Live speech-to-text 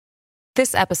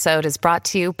This episode is brought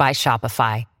to you by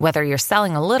Shopify. Whether you're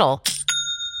selling a little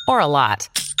or a lot,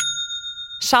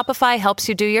 Shopify helps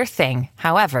you do your thing,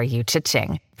 however you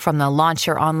cha-ching. From the launch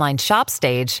your online shop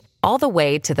stage, all the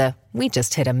way to the we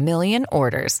just hit 1 million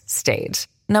orders stage.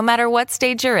 No matter what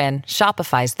stage you're in,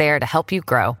 Shopify's there to help you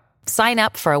grow. Sign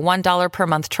up for a $1 per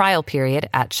month trial period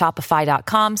at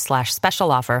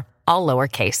shopify.com/special offer, all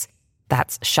lowercase.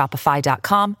 That's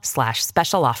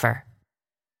shopify.com/special offer.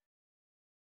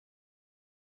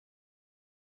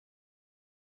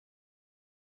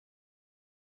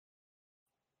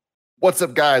 What's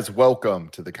up, guys? Welcome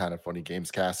to the Kind of Funny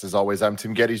Gamescast. As always, I'm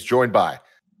Tim Geddes, joined by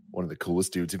one of the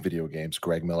coolest dudes in video games,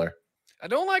 Greg Miller. I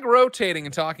don't like rotating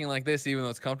and talking like this, even though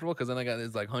it's comfortable, because then I got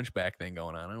this like hunchback thing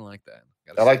going on. I don't like that.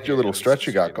 I like your little stretch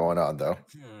you got going on, though.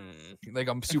 Like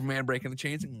I'm Superman breaking the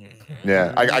chains.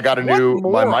 Yeah, I got a new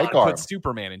my mic arm. Put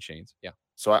Superman in chains. Yeah,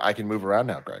 so I can move around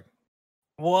now, Greg.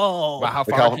 Whoa! Wow, how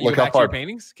far can you go back to your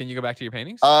paintings? Can you go back to your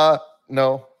paintings?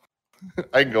 No.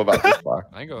 I can go about this far.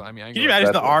 I can can you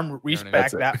imagine the arm reach back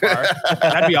that far?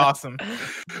 That'd be awesome.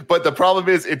 But the problem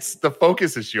is, it's the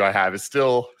focus issue I have is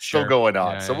still going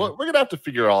on. So we're gonna have to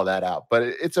figure all that out. But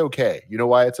it's okay. You know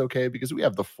why it's okay? Because we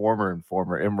have the former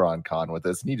Imran Khan with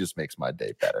us, and he just makes my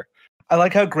day better. I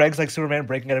like how Greg's like Superman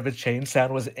breaking out of his chain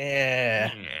sound was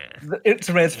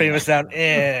Superman's famous sound.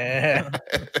 And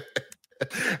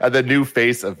the new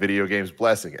face of video games,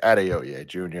 Blessing Adeoye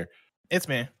Jr. It's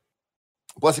me.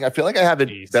 Blessing, I feel like I haven't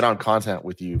been on content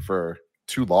with you for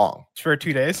too long. For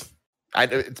 2 days?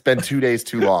 It's been 2 days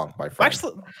too long, my friend.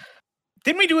 Actually,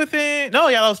 didn't we do a thing? No,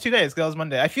 yeah, that was 2 days. That was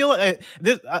Monday. I feel like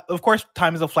this. Of course,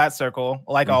 time is a flat circle,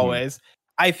 like always.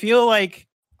 I feel like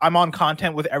I'm on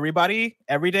content with everybody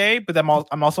every day, but I'm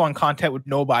also on content with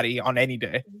nobody on any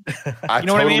day. I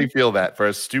totally feel that. For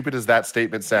as stupid as that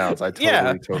statement sounds, I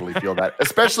totally feel that.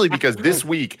 Especially because this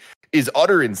week is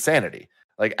utter insanity.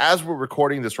 Like, as we're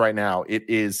recording this right now, it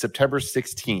is September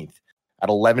 16th at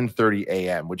 11:30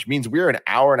 a.m., which means we're an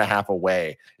hour and a half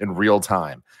away in real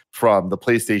time from the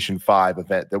PlayStation 5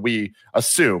 event that we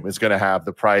assume is going to have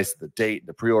the price, the date,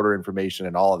 the pre-order information,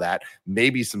 and all of that.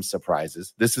 Maybe some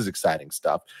surprises. This is exciting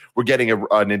stuff. We're getting a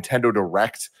Nintendo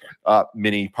Direct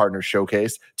mini partner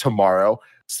showcase tomorrow.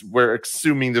 We're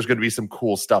assuming there's going to be some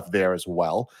cool stuff there as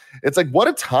well. It's like, what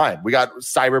a time. We got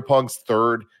Cyberpunk's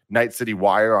third Night City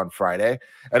Wire on Friday.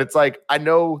 And it's like, I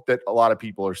know that a lot of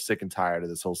people are sick and tired of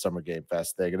this whole Summer Game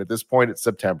Fest thing. And at this point, it's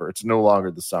September. It's no longer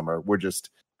the summer. We're just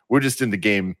in the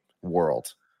game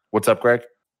world. What's up, Greg?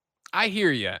 I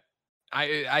hear you.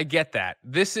 I get that.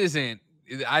 This isn't.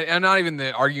 I'm not even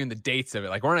arguing the dates of it.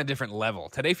 Like, we're on a different level.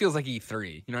 Today feels like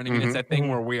E3. You know what I mean? It's that thing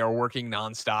where we are working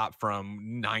nonstop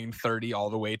from 9:30 all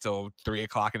the way till 3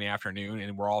 o'clock in the afternoon,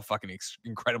 and we're all fucking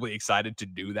incredibly excited to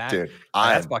do that. Dude,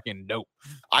 that's fucking dope.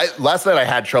 Last night I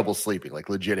had trouble sleeping, like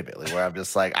legitimately, where I'm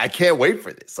just like, I can't wait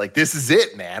for this. Like, this is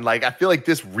it, man. Like, I feel like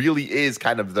this really is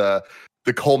kind of the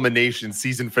culmination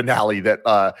season finale that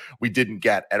we didn't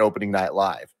get at opening night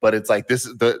live. But it's like, this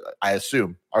is I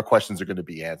assume our questions are going to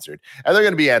be answered, and they're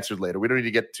going to be answered later. We don't need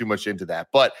to get too much into that.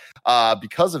 But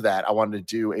because of that, I wanted to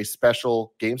do a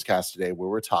special Gamescast today where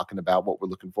we're talking about what we're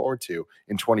looking forward to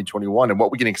in 2021 and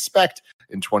what we can expect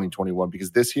in 2021,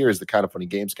 because this here is the Kind of Funny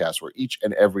Gamescast, where each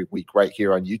and every week right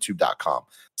here on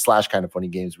youtube.com/Kind of Funny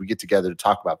Games, we get together to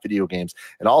talk about video games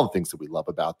and all the things that we love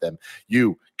about them.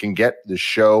 You can get the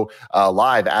show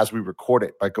live as we record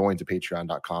it by going to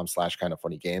patreon.com/Kind of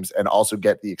Funny Games, and also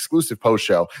get the exclusive post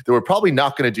show that we're probably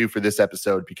not going to do for this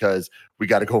episode because we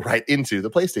got to go right into the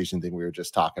PlayStation thing we were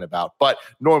just talking about. But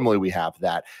normally we have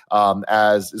that,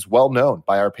 as is well known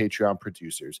by our Patreon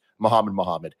producers,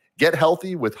 Muhammad. Get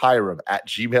healthy with Hiram at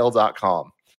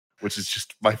gmail.com, which is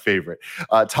just my favorite.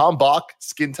 Tom Bach,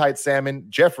 Skin Tight Salmon,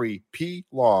 Jeffrey P.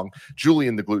 Long,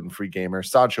 Julian the Gluten-Free Gamer,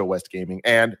 Sancho West Gaming,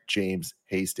 and James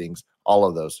Hastings. All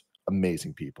of those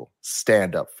amazing people.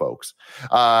 Stand up, folks.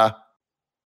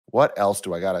 What else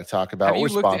do I got to talk about?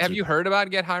 Have you heard about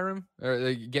Get Hiram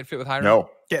or Get Fit with Hiram? No.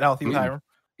 Get Healthy with Hiram.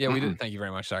 Yeah, we did. Thank you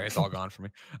very much. Sorry, it's all gone for me.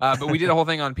 But we did a whole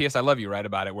thing on PS I Love You, right,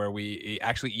 about it, where we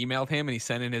actually emailed him and he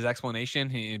sent in his explanation.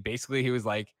 He was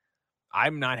like,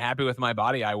 I'm not happy with my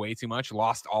body. I weigh too much,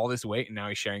 lost all this weight, and now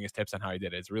he's sharing his tips on how he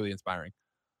did it. It's really inspiring.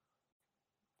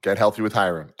 Get healthy with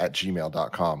Hiram at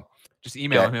gmail.com. Just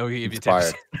email him. He'll give you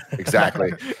tips.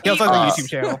 Exactly. He also has a YouTube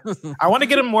channel. I want to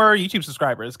get him more YouTube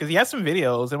subscribers because he has some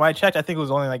videos. And when I checked, I think it was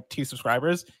only like 2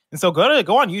 subscribers. And so go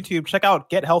on YouTube, check out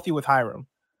Get Healthy with Hiram.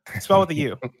 Spell with a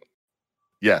U.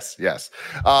 Yes. This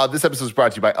episode is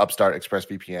brought to you by Upstart,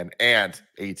 ExpressVPN, and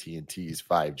AT&T's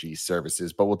 5G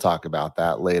services, but we'll talk about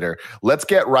that later. Let's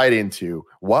get right into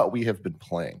what we have been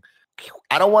playing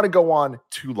I don't want to go on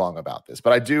too long about this,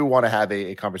 but I do want to have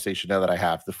a conversation now that I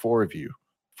have the four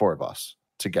of us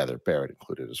together, Barrett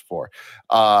included as four.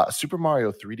 Super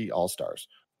Mario 3D All-Stars.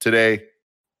 Today,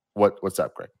 what's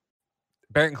up, Greg?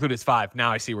 Barrett included is 5. Now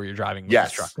I see where you're driving with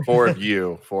Yes, this truck. 4 of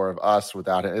you, 4 of us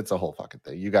without it. It's a whole fucking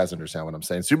thing. You guys understand what I'm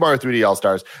saying. Super Mario 3D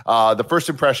All-Stars. The first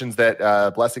impressions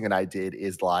that Blessing and I did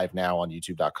is live now on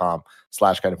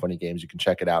youtube.com/kindoffunnygames. You can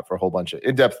check it out for a whole bunch of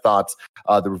in-depth thoughts.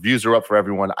 The reviews are up for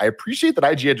everyone. I appreciate that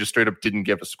IGN just straight up didn't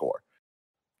give a score.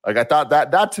 Like, I thought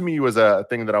that to me was a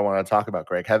thing that I want to talk about,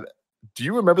 Greg. Do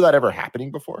you remember that ever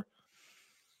happening before?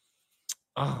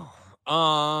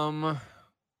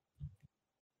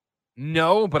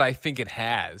 No, but I think it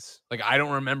has. Like, I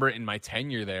don't remember it in my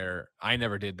tenure there. I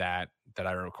never did that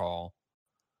I recall.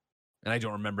 And I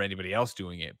don't remember anybody else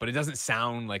doing it, but it doesn't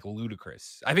sound like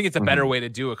ludicrous. I think it's a better way to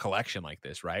do a collection like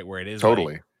this, right? Where it is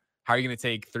totally. Like, how are you going to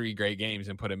take 3 great games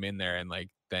and put them in there and like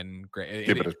then great?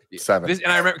 Give it a 7. And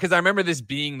I remember this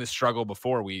being the struggle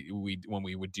before when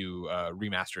we would do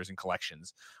remasters and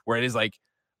collections, where it is like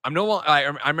I'm no longer.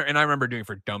 I remember doing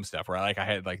for dumb stuff where I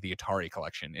had like the Atari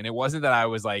collection, and it wasn't that I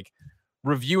was like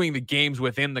reviewing the games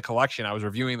within the collection. I was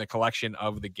reviewing the collection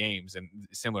of the games, and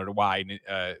similar to why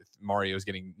Mario is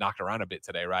getting knocked around a bit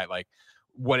today, right? Like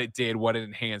what it did, what it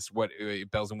enhanced, what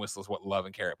bells and whistles, what love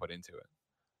and care it put into it.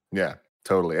 Yeah,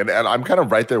 totally. And I'm kind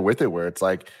of right there with it, where it's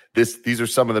like these are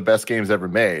some of the best games ever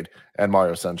made, and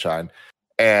Mario Sunshine,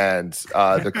 and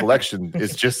the collection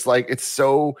is just like, it's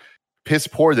so piss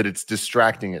poor that it's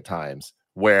distracting at times,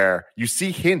 where you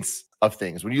see hints of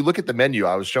things. When you look at the menu,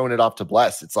 I was showing it off to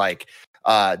Bless. It's like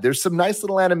there's some nice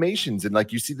little animations, and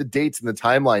like you see the dates and the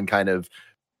timeline kind of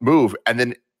move, and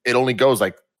then it only goes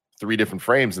like 3 different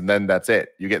frames, and then that's it.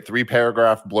 You get 3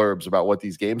 paragraph blurbs about what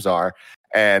these games are,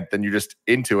 and then you're just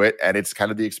into it, and it's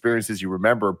kind of the experiences you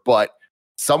remember, but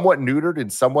somewhat neutered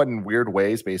and somewhat in weird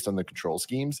ways based on the control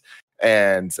schemes.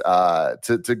 And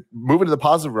to move into the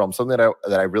positive realm, something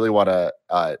that I really want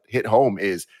to hit home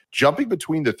is jumping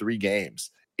between the 3 games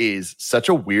is such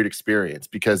a weird experience,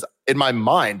 because in my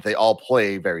mind they all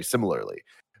play very similarly,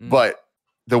 but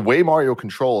the way Mario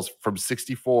controls from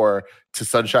 64 to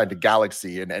Sunshine to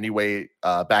Galaxy and any way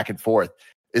back and forth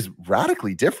is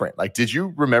radically different. Like, did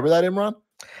you remember that, Imran?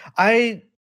 I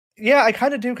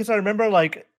kind of do, because I remember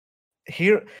like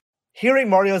hearing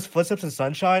Mario's footsteps in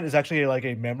Sunshine is actually like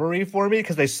a memory for me,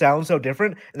 because they sound so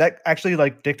different, and that actually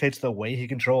like dictates the way he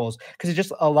controls, because he's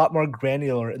just a lot more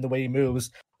granular in the way he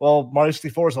moves. Well, Mario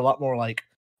 64 is a lot more like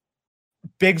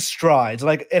big strides.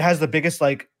 Like, it has the biggest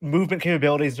like movement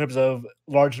capabilities in terms of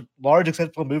large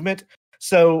acceptable movement.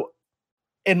 So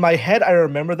in my head, I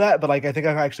remember that, but like I think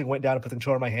I actually went down and put the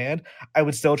controller in my hand, I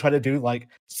would still try to do like,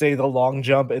 say, the long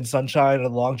jump in Sunshine or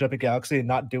the long jump in Galaxy and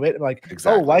not do it. And like,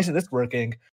 exactly. Oh, why isn't this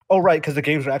working? Oh, right, because the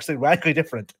games are actually radically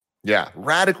different. Yeah,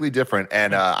 radically different.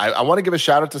 And I want to give a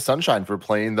shout out to Sunshine for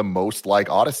playing the most like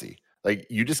Odyssey. Like,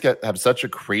 you just have such a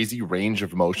crazy range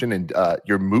of motion, and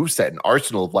your moveset and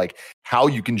arsenal of like how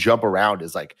you can jump around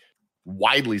is like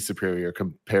widely superior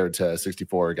compared to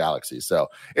 64 or Galaxy. So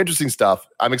interesting stuff.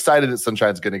 I'm excited that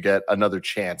Sunshine's going to get another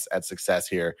chance at success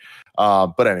here.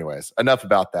 But anyways, enough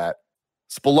about that.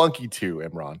 Spelunky 2,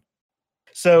 Imran.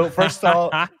 So first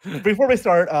off, before we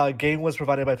start, game was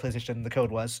provided by PlayStation. The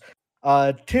code was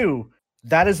 2.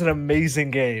 That is an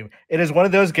amazing game. It is one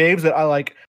of those games that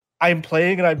I'm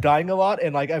playing and I'm dying a lot,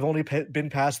 and like I've only been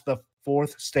past the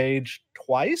 4th stage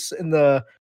twice in the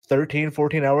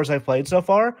 13-14 hours I've played so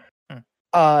far.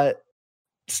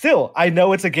 Still, I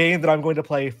know it's a game that I'm going to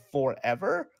play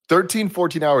forever.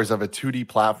 13-14 hours of a 2D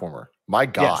platformer. My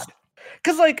God.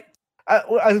 Because like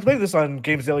I was playing this on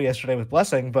GameZilla yesterday with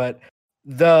Blessing, but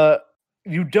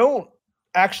you don't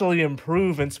actually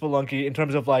improve in Spelunky in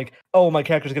terms of like, oh, my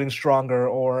character's getting stronger,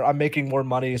 or I'm making more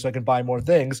money so I can buy more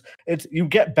things. It's you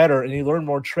get better and you learn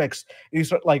more tricks. You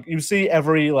start like, you see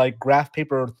every like graph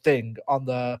paper thing on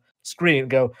the screen and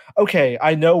go, okay,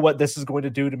 I know what this is going to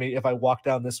do to me if I walk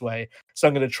down this way, so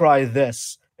I'm going to try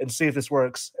this and see if this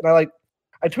works. And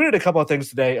I tweeted a couple of things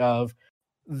today of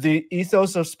the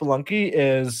ethos of Spelunky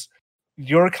is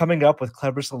you're coming up with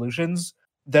clever solutions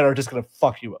that are just going to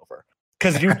fuck you over.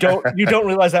 Because you don't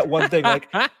realize that one thing. Like,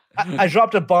 I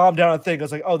dropped a bomb down a thing. I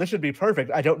was like, oh, this should be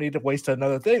perfect. I don't need to waste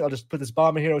another thing. I'll just put this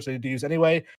bomb in here, which I need to use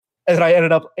anyway. And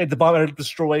then the bomb ended up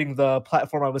destroying the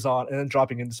platform I was on and then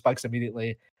dropping into spikes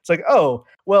immediately. It's like, oh,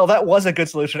 well, that was a good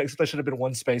solution, except I should have been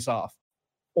 1 space off.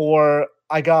 Or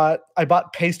I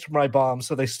bought paste for my bombs,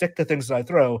 so they stick to things that I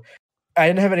throw. I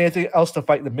didn't have anything else to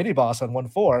fight the mini boss on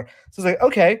 1-4. So I was like,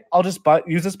 okay, I'll just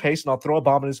use this paste and I'll throw a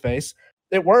bomb in his face.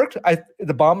 It worked.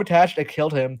 The bomb attached, it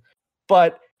killed him,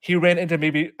 but he ran into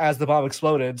me as the bomb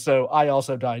exploded, so I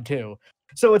also died too.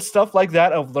 So it's stuff like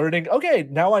that of learning, okay,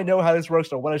 now I know how this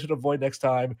works or what I should avoid next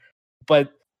time.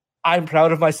 But I'm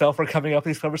proud of myself for coming up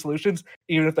with these clever solutions,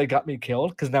 even if they got me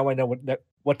killed, because now I know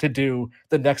what to do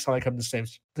the next time I come to the same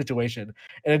situation.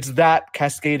 And it's that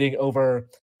cascading over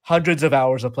hundreds of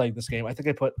hours of playing this game. I think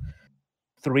I put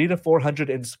 300 to 400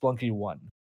 in Splunky 1.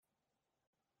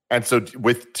 And so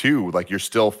with 2, like you're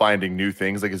still finding new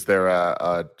things. Like, is there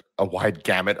a wide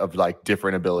gamut of like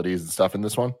different abilities and stuff in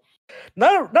this one?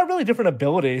 Not really different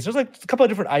abilities. There's like a couple of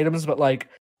different items, but like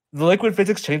the liquid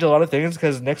physics change a lot of things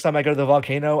because next time I go to the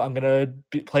volcano, I'm gonna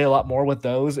play a lot more with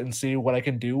those and see what I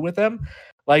can do with them.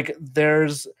 Like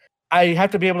I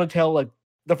have to be able to tell, like,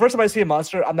 the first time I see a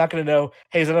monster, I'm not gonna know,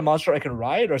 hey, is that a monster I can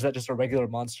ride or is that just a regular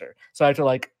monster? So I have to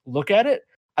like look at it.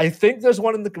 I think there's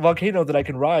one in the volcano that I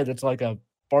can ride that's like a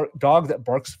dog that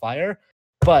barks fire,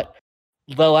 but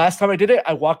the last time I did it,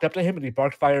 I walked up to him and he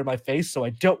barked fire in my face, so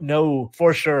I don't know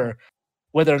for sure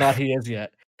whether or not he is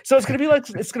yet. So it's gonna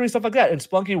be stuff like that. In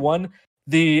Splunky 1,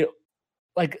 the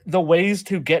ways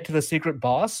to get to the secret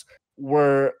boss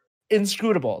were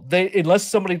inscrutable. Unless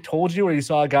somebody told you or you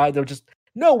saw a guide, there was just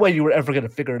no way you were ever gonna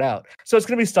figure it out. So it's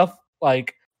gonna be stuff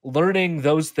like learning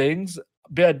those things,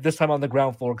 but this time on the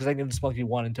ground floor, because I didn't get into Splunky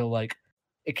 1 until like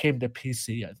it came to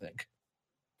PC, I think.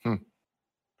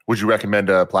 Would you recommend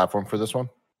a platform for this one?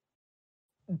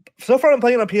 So far, I'm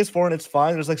playing on PS4 and it's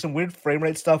fine. There's like some weird frame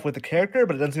rate stuff with the character,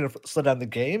 but it doesn't seem to slow down the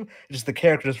game. It's just the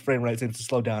character's frame rate seems to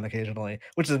slow down occasionally,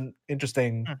 which is an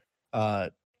interesting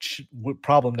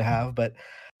problem to have. But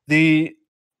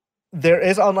there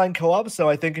is online co-op, so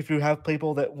I think if you have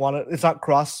people that want to, it's not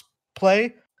cross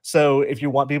play. So if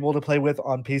you want people to play with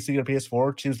on PC or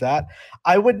PS4, choose that.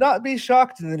 I would not be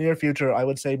shocked in the near future. I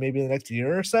would say maybe in the next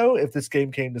year or so if this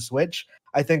game came to Switch.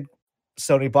 I think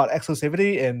Sony bought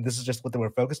exclusivity and this is just what they were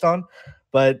focused on.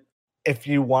 But if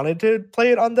you wanted to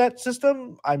play it on that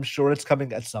system, I'm sure it's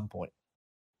coming at some point.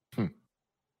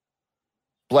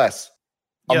 Bless.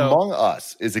 Yo. Among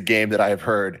Us is a game that I have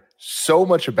heard so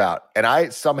much about, and I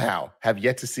somehow have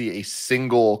yet to see a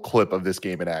single clip of this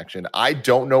game in action. I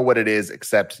don't know what it is,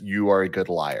 except you are a good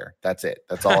liar. That's it.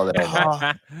 That's all that I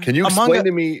know. Can you explain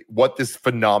to me what this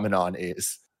phenomenon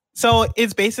is? So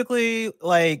it's basically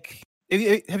like,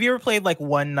 have you ever played like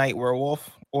One Night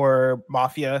Werewolf or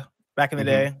Mafia back in the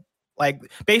day? Like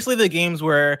basically the games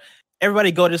where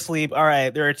everybody go to sleep. All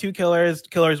right, there are 2 killers.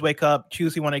 Killers wake up,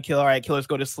 choose who you want to kill. All right, killers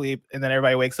go to sleep, and then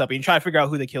everybody wakes up and you try to figure out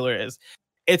who the killer is.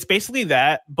 It's basically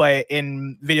that, but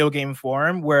in video game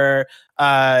form, where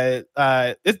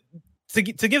to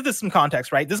give this some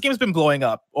context, right? This game's been blowing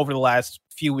up over the last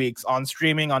few weeks on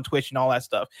streaming, on Twitch, and all that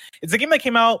stuff. It's a game that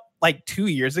came out like 2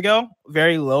 years ago,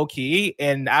 very low key,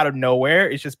 and out of nowhere,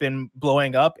 it's just been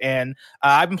blowing up. And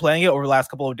I've been playing it over the last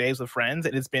couple of days with friends,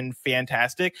 and it's been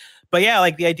fantastic. But yeah,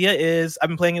 like the idea is, I've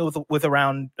been playing it with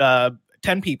around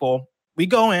 10 people. We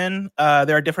go in.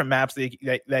 There are different maps that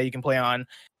you can play on.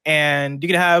 And you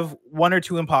can have 1 or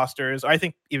 2 imposters, or I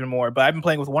think even more, but I've been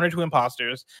playing with 1 or 2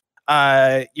 imposters.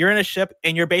 You're in a ship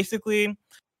and you're basically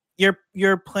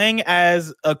you're playing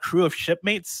as a crew of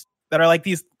shipmates that are like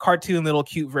these cartoon little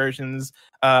cute versions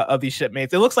of these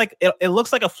shipmates. It looks like it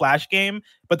looks like a Flash game,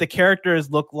 but the characters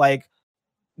look like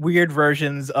weird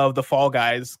versions of the Fall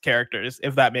Guys characters,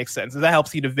 if that makes sense. If that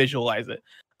helps you to visualize it.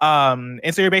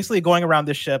 And so you're basically going around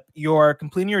this ship, you're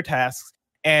completing your tasks.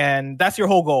 And that's your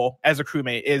whole goal as a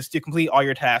crewmate, is to complete all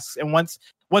your tasks. And once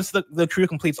the crew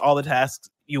completes all the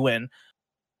tasks, you win.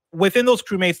 Within those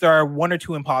crewmates, there are 1 or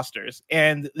 2 imposters.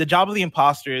 And the job of the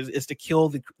imposters is to kill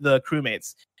the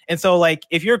crewmates. And so, like,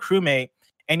 if you're a crewmate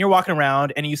and you're walking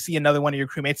around and you see another one of your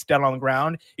crewmates down on the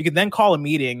ground, you can then call a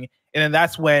meeting. And then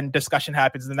that's when discussion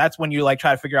happens. And that's when you, like,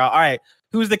 try to figure out, all right,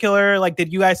 who's the killer? Like,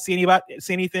 did you guys see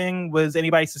anything? Was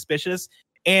anybody suspicious?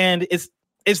 And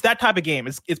it's that type of game.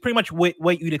 It's pretty much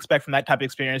what you'd expect from that type of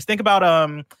experience. Think about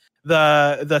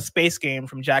the space game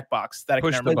from Jackbox that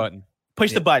Push the button.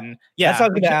 Push the button. Yeah, that's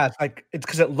what I was gonna ask. Like, it's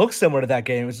because it looks similar to that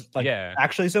game. It's like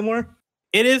actually similar.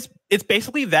 It is. It's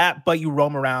basically that, but you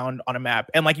roam around on a map,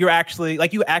 and you actually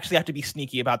have to be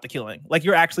sneaky about the killing. Like,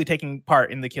 you're actually taking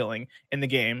part in the killing in the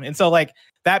game, and so like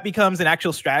that becomes an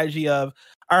actual strategy of,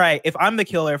 all right, if I'm the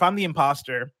killer, if I'm the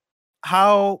imposter,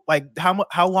 how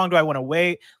long do I want to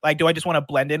wait? Like, do I just want to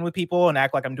blend in with people and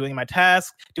act like I'm doing my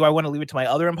task? Do I want to leave it to my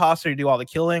other imposter to do all the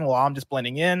killing while I'm just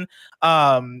blending in?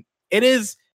 It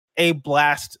is a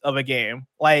blast of a game.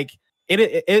 Like, it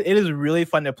is really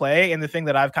fun to play. And the thing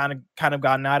that I've kind of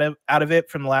gotten out of it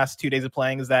from the last 2 days of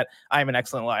playing is that I am an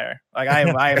excellent liar. Like, I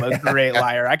am a great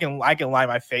liar. I can lie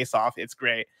my face off. It's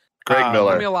great. Greg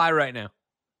Miller. Let me lie right now.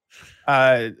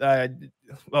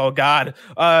 Oh God.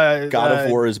 God of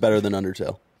War is better than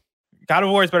Undertale. God of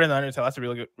War is better than Undertale. That's a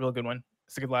real good one.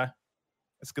 It's a good lie.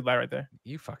 That's a good lie right there.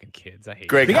 You fucking kids. I hate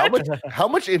Greg, you. how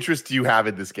much interest do you have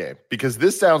in this game? Because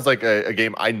this sounds like a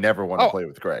game I never want to play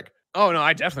with Greg. Oh no,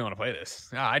 I definitely want to play this.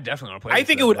 I definitely want to play. I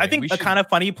think it would. I think a kind of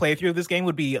funny playthrough of this game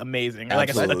would be amazing.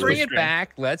 Like let's bring it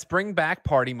back. Let's bring back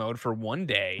party mode for one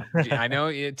day. I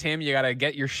know, Tim, you got to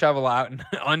get your shovel out and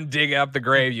undig up the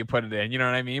grave you put it in. You know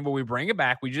what I mean? But we bring it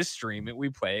back. We just stream it. We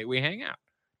play it. We hang out.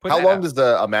 How long does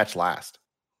a match last?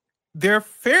 They're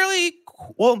fairly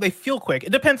well. They feel quick.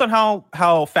 It depends on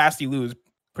how fast you lose,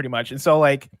 pretty much. And so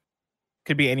like,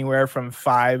 could be anywhere from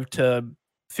 5 to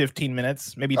 15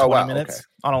 minutes, maybe 20 minutes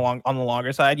on the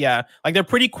longer side. Yeah, like they're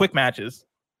pretty quick matches.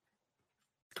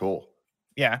 Cool.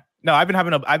 Yeah. No, I've been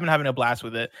having a blast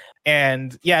with it,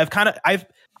 and yeah,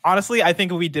 honestly, I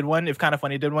think if we did one, if Kind of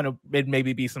Funny did one, it'd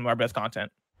maybe be some of our best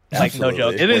content. Like Absolutely.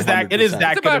 no joke, it is that It's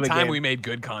good about of a time game. we made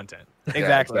good content.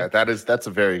 Exactly. Yeah, that's a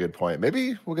very good point.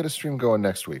 Maybe we'll get a stream going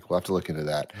next week. We'll have to look into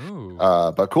that.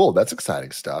 But cool, that's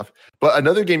exciting stuff. But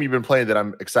another game you've been playing that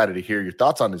I'm excited to hear your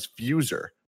thoughts on is Fuser,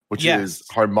 which is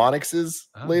Harmonix's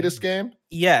latest game.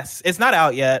 Yes, it's not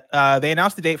out yet. They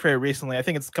announced the date for it recently. I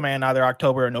think it's coming in either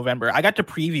October or November. I got to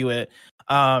preview it,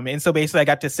 and so basically I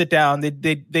got to sit down. They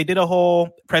did a whole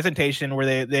presentation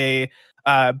where they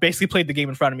basically played the game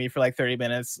in front of me for like 30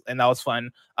 minutes, and that was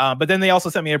fun. But then they also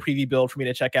sent me a preview build for me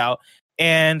to check out.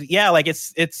 And yeah, like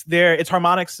it's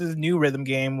Harmonix's new rhythm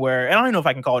game where I don't even know if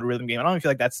I can call it a rhythm game. I don't even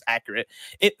feel like that's accurate.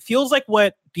 It feels like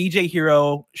what DJ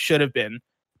Hero should have been,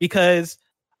 because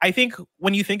I think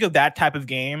when you think of that type of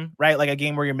game, right, like a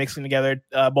game where you're mixing together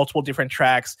multiple different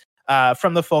tracks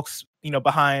from the folks,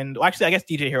 behind. Well, actually, I guess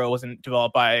DJ Hero wasn't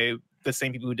developed by the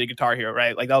same people who did Guitar Hero,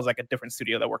 right? Like that was like a different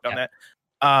studio that worked on that.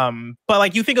 But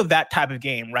like you think of that type of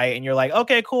game, right? And you're like,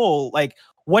 okay, cool. Like,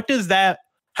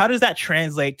 how does that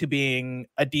translate to being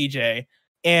a DJ?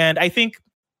 And I think,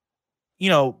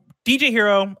 DJ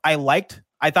Hero,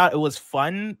 I thought it was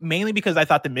fun, mainly because I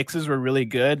thought the mixes were really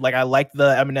good. Like I liked the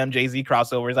Eminem Jay-Z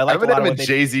crossovers. I liked Eminem and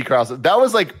Jay-Z crossover. That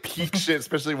was like peak shit,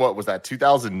 especially what was that,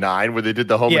 2009, where they did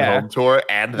the Home and Home tour,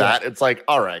 and that it's like,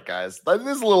 all right, guys, this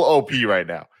is a little OP right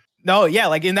now. No, yeah,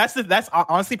 like, and that's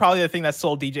honestly probably the thing that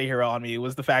sold DJ Hero on me,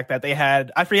 was the fact that they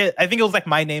had, I think it was like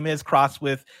My Name Is crossed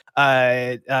with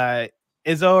Izzo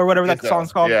or whatever that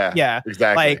song's called. Yeah,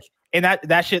 exactly. Like, and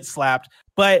that shit slapped.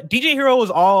 But DJ Hero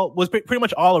was pretty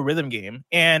much all a rhythm game,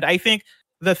 and I think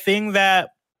the thing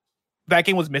that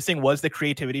game was missing was the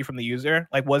creativity from the user.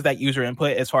 Like, was that user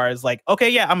input as far as like, okay,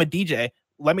 yeah, I'm a DJ.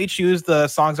 Let me choose the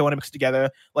songs I want to mix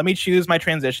together. Let me choose my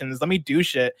transitions. Let me do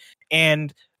shit.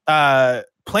 And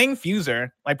playing Fuser,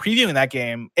 like previewing that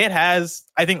game, it has,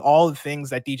 I think, all the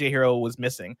things that DJ Hero was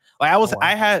missing. Like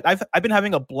I've been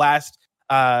having a blast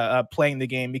playing the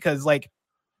game, because like,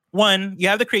 one, you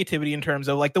have the creativity in terms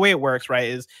of like the way it works, right?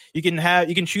 Is you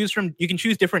can choose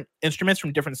different instruments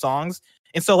from different songs.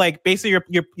 And so like basically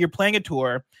you're playing a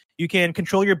tour, you can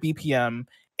control your BPM,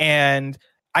 and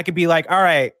I could be like, all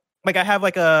right, like I have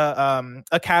like a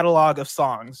catalog of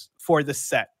songs for this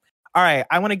set. All right,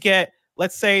 I want to get,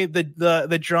 let's say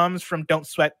the drums from Don't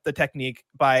Sweat the Technique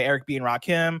by Eric B. and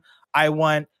Rakim. I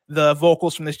want the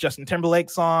vocals from this Justin Timberlake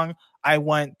song. I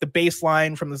want the bass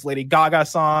line from this Lady Gaga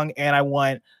song, and I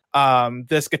want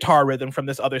this guitar rhythm from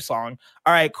this other song.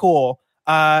 All right, cool.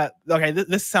 Okay, this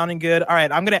is sounding good. All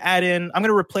right, I'm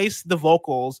gonna replace the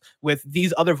vocals with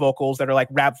these other vocals that are like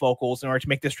rap vocals in order to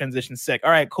make this transition sick.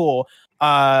 All right, cool.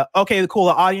 Okay, cool.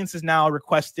 The audience is now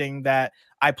requesting that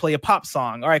I play a pop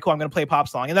song. All right, cool. I'm gonna play a pop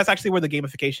song, and that's actually where the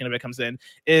gamification of it comes in.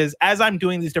 Is as I'm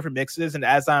doing these different mixes and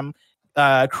as I'm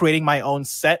creating my own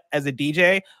set as a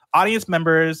DJ, audience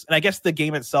members, and I guess the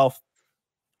game itself,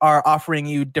 are offering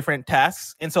you different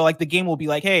tasks. And so like the game will be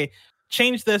like, hey,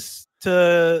 change this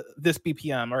to this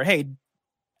BPM, or hey,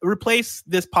 replace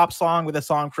this pop song with a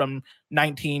song from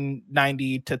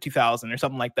 1990 to 2000 or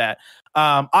something like that.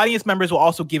 Audience members will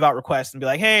also give out requests and be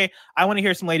like, hey, I want to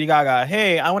hear some Lady Gaga.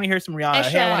 Hey, I want to hear some Rihanna.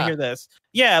 Hey, I want to hear this.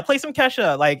 Yeah, play some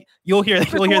Kesha. Like you'll hear that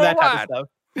type of stuff.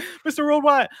 Mr.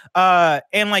 Worldwide.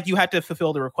 And like you have to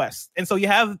fulfill the requests. And so you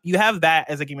have that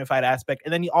as a gamified aspect.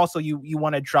 And then you also you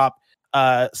want to drop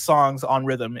songs on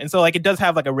rhythm. And so like it does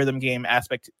have like a rhythm game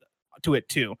aspect to it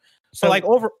too. So like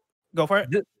go for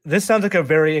it. This sounds like a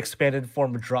very expanded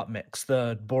form of Drop Mix,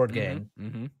 the board game.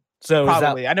 Mm-hmm. So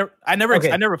probably I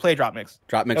never played Drop Mix.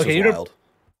 Drop Mix is wild.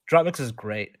 Drop Mix is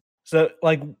great. So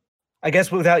like I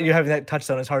guess without you having that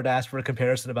touchstone, it's hard to ask for a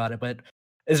comparison about it. But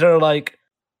is there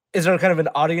kind of an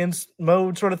audience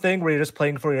mode sort of thing where you're just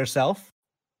playing for yourself?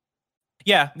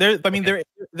 Yeah, there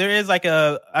is like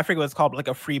I forget what it's called, like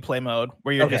a free play mode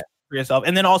where you're just for yourself,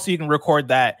 and then also you can record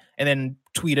that and then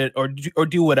tweet it or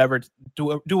do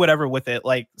whatever with it,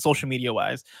 like social media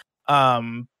wise.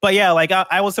 But yeah, like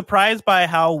I was surprised by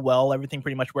how well everything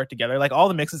pretty much worked together. Like all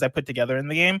the mixes I put together in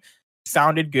the game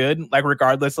sounded good, like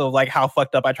regardless of like how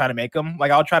fucked up I try to make them.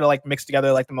 Like I'll try to like mix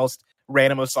together like the most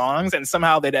random of songs, and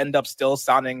somehow they'd end up still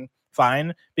sounding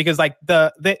fine because like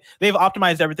they've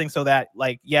optimized everything so that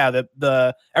like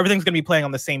the everything's gonna be playing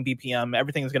on the same BPM.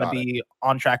 Everything's gonna be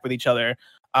on track with each other.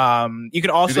 You can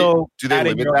also do they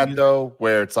limit that though,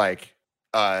 where it's like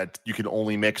you can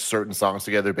only mix certain songs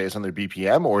together based on their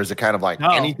BPM, or is it kind of like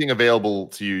anything available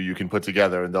to you can put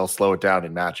together and they'll slow it down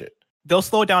and match it? They'll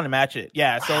slow it down and match it.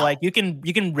 Yeah. Wow. So like you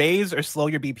can raise or slow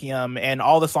your BPM, and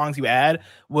all the songs you add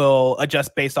will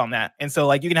adjust based on that. And so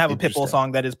like you can have a Pitbull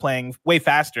song that is playing way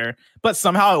faster, but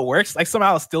somehow it works. Like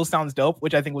somehow it still sounds dope,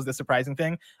 which I think was the surprising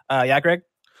thing. Yeah, Greg?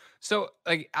 So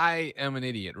like I am an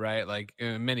idiot, right? Like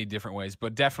in many different ways,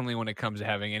 but definitely when it comes to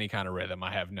having any kind of rhythm,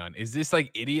 I have none. Is this like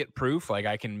idiot proof? Like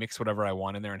I can mix whatever I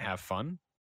want in there and have fun?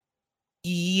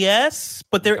 Yes,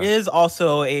 but there is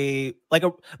also the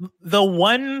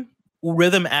one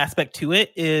rhythm aspect to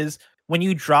it is when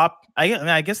you drop.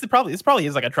 I guess this probably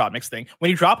is like a drop mix thing. When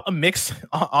you drop a mix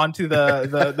onto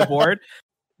the board,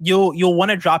 you'll want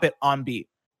to drop it on beat.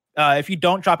 If you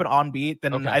don't drop it on beat,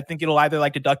 then I think it'll either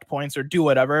like deduct points or do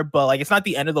whatever. But like it's not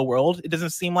the end of the world. It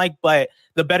doesn't seem like. But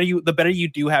the better you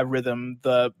do have rhythm,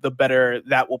 the better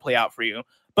that will play out for you.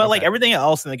 But like everything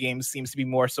else in the game seems to be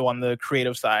more so on the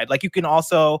creative side. Like you can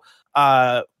also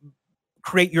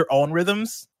create your own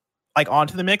rhythms like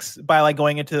onto the mix by like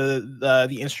going into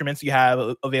the instruments you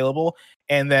have available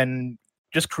and then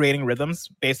just creating rhythms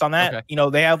based on that. You know,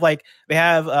 they have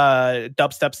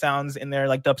dubstep sounds in there,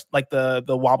 like the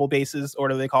wobble basses, or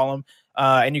whatever they call them.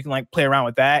 And you can like play around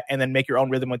with that and then make your own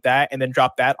rhythm with that and then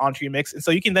drop that onto your mix. And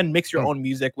so you can then mix your own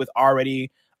music with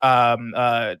already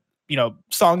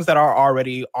songs that are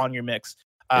already on your mix,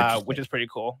 which is pretty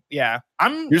cool. Yeah.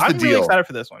 I'm really excited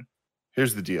for this one.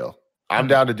 Here's the deal. I'm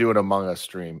down to do an Among Us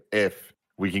stream if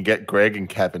we can get Greg and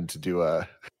Kevin to do a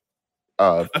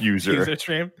user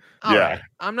stream. All right.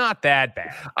 I'm not that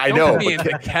bad. I know,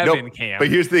 but Kevin can. But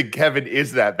here's the thing: Kevin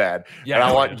is that bad, and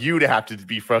I want you to have to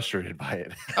be frustrated by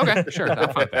it. Okay, sure,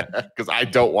 I'll find that because I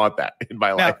don't want that in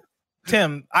my life.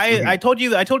 Tim, I told you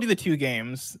the two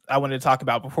games I wanted to talk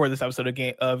about before this episode of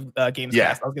Gamescast.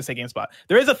 Yeah. I was gonna say GameSpot.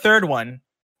 There is a third one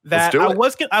that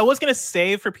I was gonna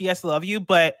save for PS Love You,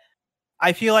 but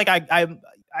I feel like I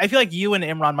feel like you and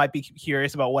Imran might be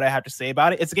curious about what I have to say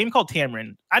about it. It's a game called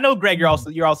Tamrin. I know, Greg, you're also.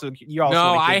 No,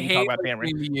 I hate about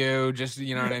Tamrin. You just,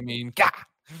 you know what I mean.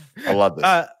 I love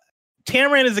this.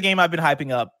 Tamrin is a game I've been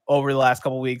hyping up over the last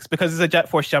couple of weeks because it's a Jet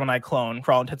Force Gemini clone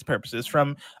for all intents and purposes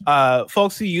from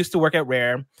folks who used to work at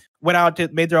Rare, went out to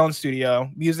made their own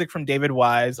studio, music from David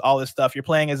Wise, all this stuff. You're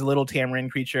playing as a little Tamrin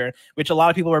creature, which a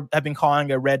lot of people have been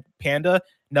calling a red panda.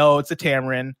 No, it's a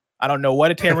Tamrin. I don't know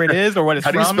what a Tamrin is or what it's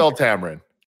How from. How do you spell Tamrin?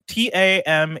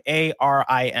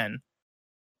 Tamarin.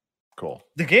 Cool.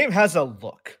 The game has a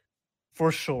look,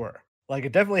 for sure. Like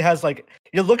it definitely has like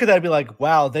you look at that and be like,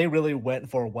 wow, they really went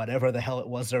for whatever the hell it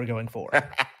was they were going for.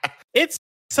 It's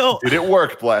so. Did it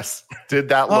work, Bless? Did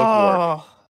that look work?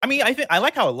 I mean, I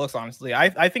like how it looks. Honestly,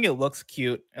 I think it looks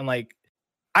cute and like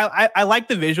I like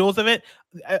the visuals of it.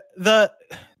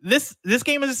 This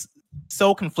game is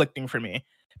so conflicting for me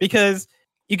because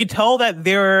you could tell that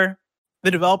the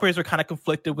developers are kind of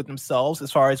conflicted with themselves as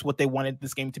far as what they wanted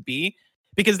this game to be,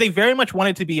 because they very much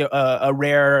wanted to be a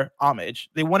Rare homage.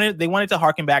 They wanted to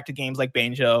harken back to games like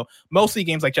Banjo, mostly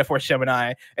games like Jet Force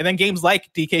Gemini, and then games like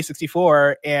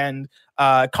DK64 and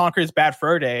Conker's Bad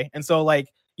Fur Day. And so like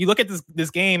you look at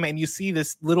this game and you see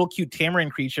this little cute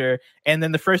Tamarind creature, and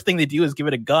then the first thing they do is give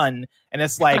it a gun, and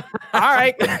it's like, all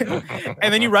right.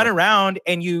 And then you run around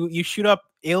and you shoot up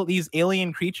these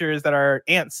alien creatures that are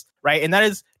ants, right? And that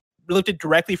is looked at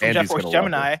directly from Jet Force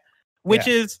Gemini, which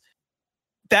is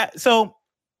that. So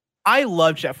I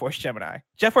love Jet Force Gemini.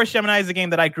 Jet Force Gemini is a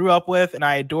game that I grew up with and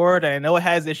I adored, and I know it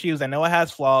has issues, I know it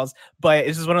has flaws, but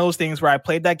it's just one of those things where I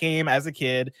played that game as a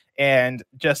kid and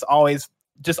just always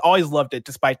loved it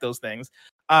despite those things.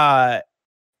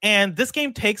 And this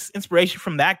game takes inspiration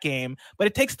from that game, but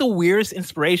it takes the weirdest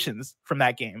inspirations from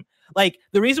that game. Like,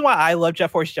 the reason why I love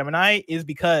Jet Force Gemini is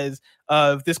because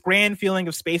of this grand feeling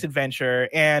of space adventure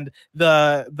and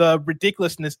the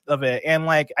ridiculousness of it. And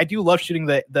like, I do love shooting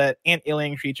the ant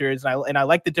alien creatures, and I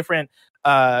like the different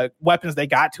weapons they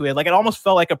got to it. Like, it almost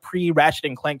felt like a pre-Ratchet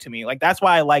and Clank to me. Like, that's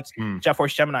why I liked Jet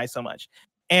Force Gemini so much.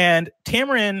 And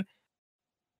Tamarind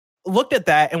looked at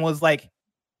that and was like,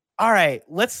 all right,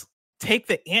 let's take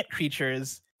the ant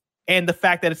creatures and the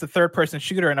fact that it's a third-person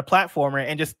shooter and a platformer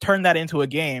and just turn that into a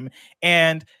game.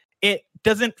 And it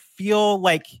doesn't feel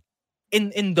like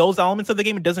in those elements of the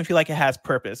game, it doesn't feel like it has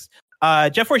purpose.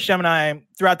 Jet Force Gemini,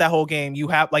 throughout that whole game, you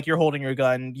have like you're holding your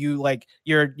gun,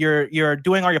 you're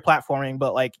doing all your platforming,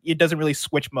 but like it doesn't really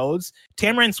switch modes.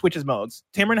 Tamarin switches modes.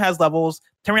 Tamarin has levels.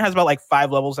 Tamarin has about like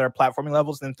 5 levels that are platforming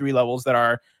levels, and then 3 levels that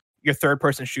are your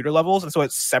third-person shooter levels, and so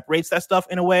it separates that stuff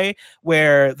in a way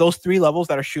where those 3 levels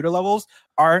that are shooter levels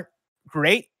aren't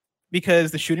great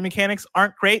because the shooting mechanics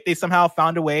aren't great. They somehow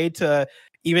found a way to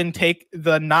even take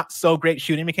the not so great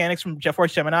shooting mechanics from Jet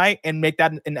Force Gemini and make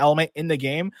that an element in the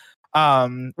game,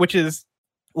 which is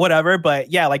whatever.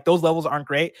 But yeah, like those levels aren't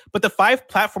great, but the 5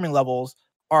 platforming levels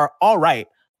are all right.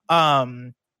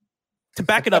 To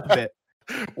back it up a bit.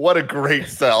 What a great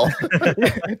sell.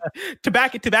 to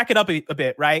back it up a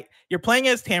bit, right? You're playing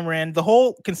as Tamarin. The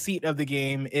whole conceit of the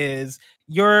game is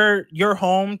your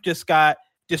home just got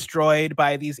destroyed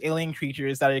by these alien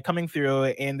creatures that are coming through,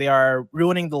 and they are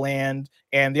ruining the land,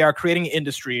 and they are creating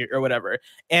industry or whatever.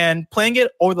 And playing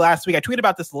it over the last week, I tweeted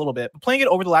about this a little bit, but playing it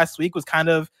over the last week was kind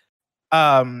of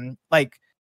like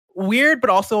weird, but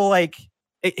also like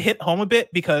it hit home a bit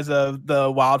because of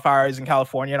the wildfires in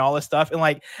California and all this stuff. And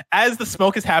like, as the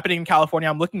smoke is happening in California,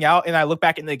 I'm looking out and I look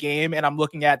back in the game and I'm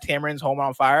looking at Tamarin's home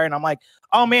on fire. And I'm like,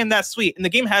 oh man, that's sweet. And the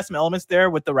game has some elements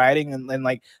there with the writing. And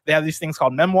like, they have these things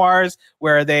called memoirs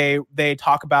where they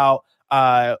talk about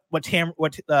what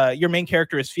your main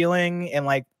character is feeling. And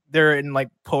like, they're in like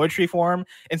poetry form.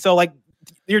 And so like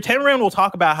your Tamarin will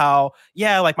talk about how,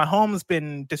 yeah, like my home's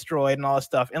been destroyed and all this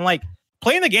stuff. And like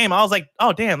playing the game, I was like,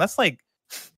 oh damn, that's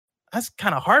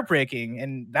kind of heartbreaking,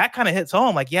 and that kind of hits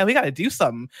home. Like, yeah, we got to do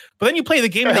something. But then you play the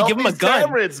game and they give them a gun.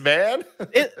 Tamarins, man.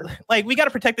 Like, we got to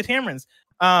protect the Tamarins.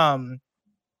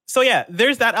 So yeah,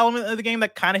 there's that element of the game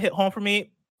that kind of hit home for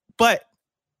me. But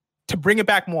to bring it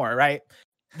back more, right?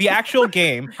 The actual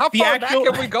game. How far back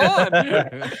have we gone?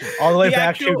 All the way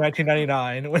back to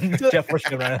 1999 when Jet Force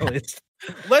Gemini released.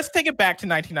 Let's take it back to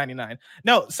 1999.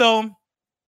 No, so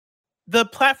the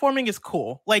platforming is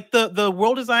cool. Like the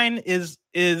world design is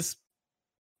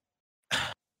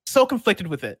so conflicted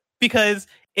with it because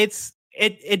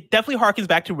it definitely harkens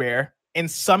back to Rare in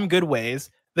some good ways.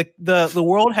 The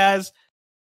world has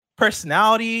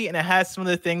personality and it has some of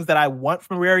the things that I want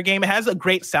from a Rare game. It has a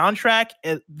great soundtrack.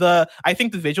 I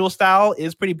think the visual style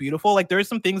is pretty beautiful. Like there's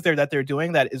some things there that they're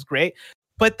doing that is great.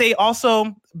 But they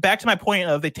also, back to my point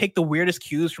of, they take the weirdest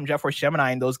cues from Jet Force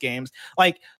Gemini in those games.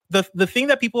 Like the thing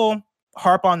that people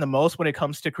harp on the most when it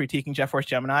comes to critiquing Jet Force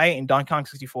Gemini and Donkey Kong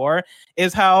 64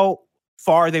 is how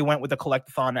far they went with the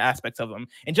collectathon aspects of them.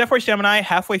 In Jet Force Gemini,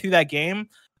 halfway through that game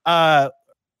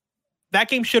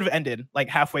should have ended like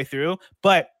halfway through,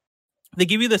 but they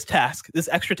give you this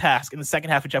extra task in the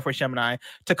second half of Jet Force Gemini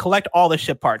to collect all the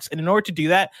ship parts. And in order to do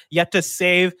that, you have to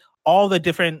save all the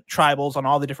different tribals on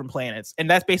all the different planets. And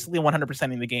that's basically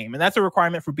 100% in the game. And that's a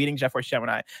requirement for beating Jet Force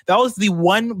Gemini. That was the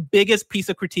one biggest piece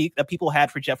of critique that people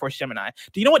had for Jet Force Gemini.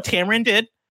 Do you know what Tamarin did?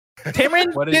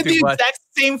 Tamarin did the exact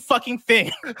same fucking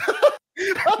thing. And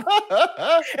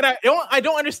I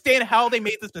don't understand how they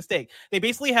made this mistake. They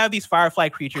basically have these firefly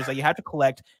creatures that you have to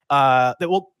collect.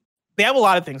 They have a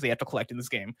lot of things they have to collect in this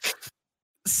game.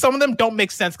 Some of them don't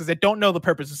make sense because they don't know the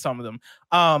purpose of some of them.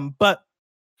 But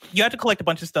you have to collect a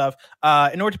bunch of stuff.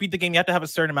 In order to beat the game, you have to have a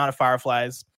certain amount of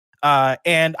fireflies.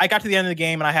 And I got to the end of the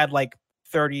game and I had like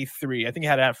 33. I think I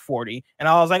had to have 40. And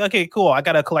I was like, okay, cool. I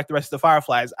got to collect the rest of the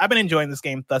fireflies. I've been enjoying this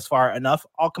game thus far enough.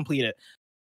 I'll complete it.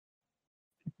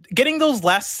 Getting those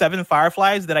last 7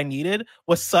 fireflies that I needed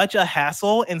was such a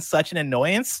hassle and such an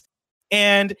annoyance.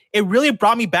 And it really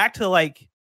brought me back to like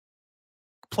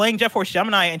playing Jet Force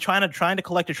Gemini and trying to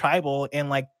collect a tribal and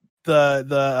like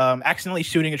the accidentally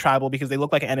shooting a tribal because they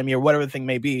look like an enemy or whatever the thing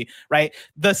may be, right?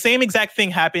 The same exact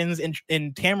thing happens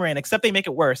in Tamarin, except they make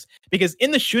it worse because in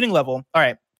the shooting level, all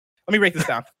right, let me break this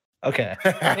down. Okay.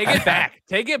 Take it back.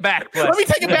 Take it back. Let me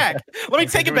take it back.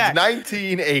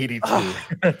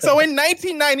 1982. So in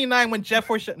 1999 when Jet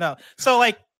Force so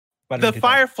like the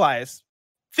fireflies,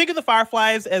 think of the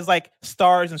fireflies as like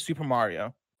stars in Super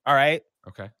Mario, all right?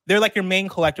 Okay. They're like your main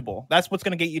collectible. That's what's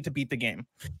going to get you to beat the game.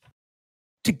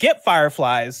 To get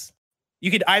fireflies,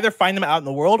 you could either find them out in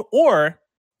the world or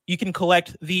you can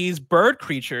collect these bird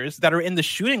creatures that are in the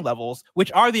shooting levels,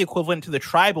 which are the equivalent to the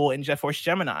tribal in Jet Force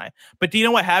Gemini. But do you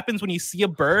know what happens when you see a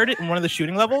bird in one of the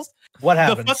shooting levels? What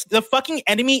happens? The fucking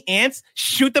enemy ants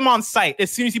shoot them on sight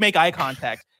as soon as you make eye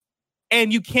contact.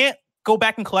 And you can't go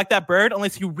back and collect that bird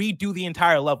unless you redo the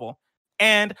entire level.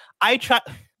 And I try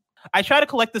to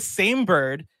collect the same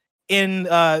bird in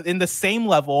the same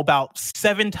level about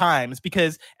 7 times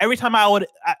because every time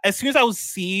as soon as I would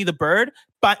see the bird,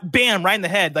 but bam, right in the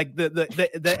head, like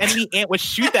the enemy ant would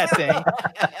shoot that thing.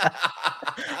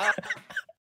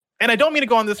 And I don't mean to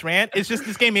go on this rant. It's just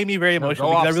this game made me very emotional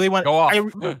because I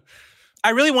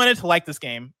really wanted to like this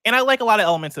game, and I like a lot of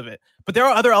elements of it. But there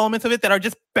are other elements of it that are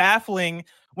just baffling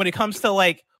when it comes to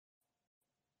like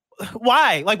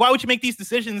why? Like, why would you make these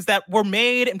decisions that were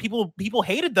made and people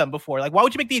hated them before? Like, why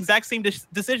would you make the exact same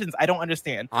decisions? I don't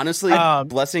understand. Honestly,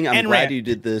 Blessing, I'm glad you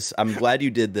did this. I'm glad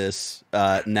you did this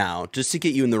now, just to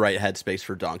get you in the right headspace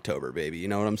for Donktober, baby. You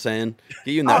know what I'm saying?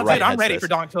 Get you in that right headspace. I'm ready for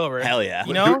Donktober. Hell yeah.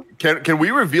 You know? Can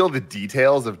we reveal the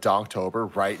details of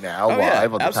Donktober right now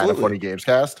live on the Kind of Funny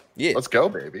Gamescast? Yeah. Let's go,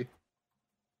 baby.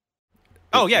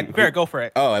 Oh yeah, Barrett, go for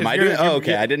it. Oh, am I doing? Oh,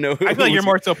 okay. I didn't know. I feel like you're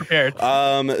more so prepared.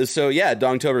 So yeah,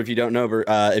 Donktober. If you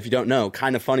don't know,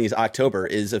 Kind of Funny's October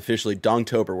is officially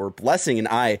Donktober, where Blessing and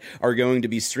I are going to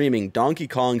be streaming Donkey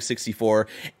Kong 64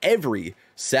 every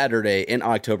Saturday in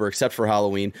October, except for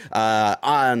Halloween,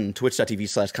 on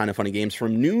twitch.tv/kindoffunnygames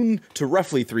from noon to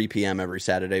roughly 3 p.m. every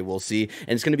Saturday. We'll see. And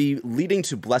it's going to be leading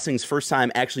to Blessing's first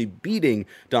time actually beating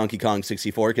Donkey Kong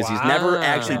 64 because he's never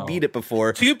actually beat it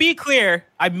before. To be clear,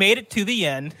 I made it to the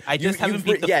end. I just haven't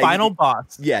beat the final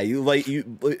boss. Yeah,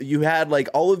 you had like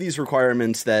all of these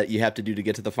requirements that you have to do to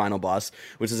get to the final boss,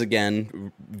 which is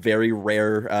again very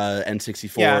rare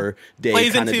N64 day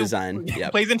kind of design.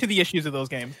 Yeah, plays into the issues of those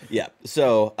games. Yeah.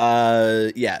 So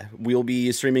we'll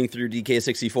be streaming through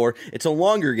DK64. It's a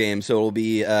longer game, so it'll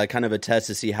be kind of a test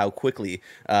to see how quickly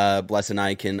Bless and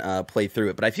I can play through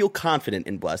it. But I feel confident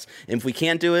in Bless. And if we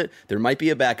can't do it, there might be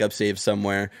a backup save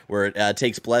somewhere where it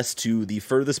takes Bless to the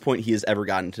furthest point he has ever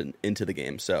gotten into the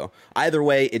game. So either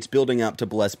way, it's building up to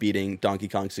Bless beating Donkey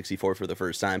Kong 64 for the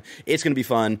first time. It's going to be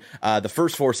fun. The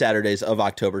first 4 Saturdays of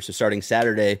October, so starting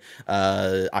Saturday,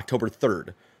 October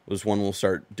 3rd, was when we'll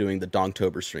start doing the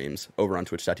Donktober streams over on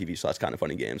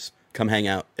twitch.tv/kindoffunnygames. Come hang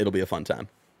out. It'll be a fun time.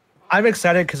 I'm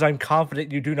excited because I'm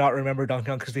confident you do not remember Donkey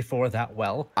Kong 64 that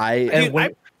well.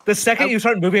 The second you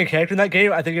start moving a character in that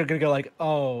game, I think you're gonna go like,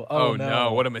 oh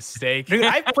no, what a mistake. Dude,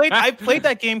 I've played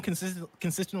that game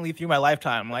consistently through my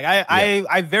lifetime. Like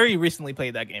I very recently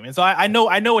played that game, and so I know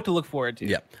what to look forward to.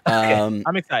 Yeah,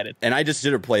 I'm excited. And I just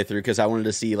did a playthrough because I wanted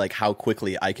to see like how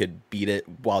quickly I could beat it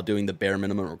while doing the bare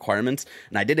minimum requirements,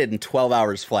 and I did it in 12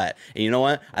 hours flat. And you know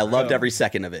what? I loved every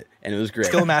second of it, and it was great.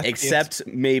 Still except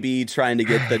maybe trying to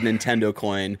get the Nintendo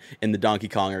coin in the Donkey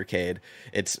Kong arcade.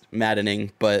 It's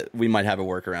maddening, but we might have a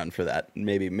workaround for that.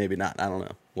 Maybe not. I don't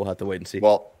know. We'll have to wait and see.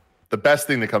 Well, the best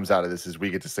thing that comes out of this is we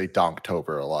get to say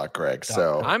Donktober a lot, Greg.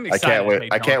 So I'm I can't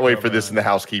wait. I can't wait for Donktober. this in the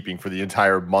housekeeping for the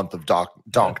entire month of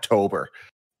Donktober.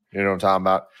 You know what I'm talking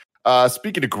about?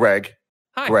 Speaking of Greg,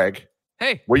 Hi. Greg,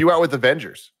 Hey. where you at with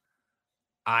Avengers?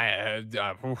 I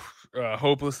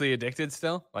hopelessly addicted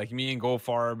still. Like me and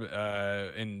Goldfarb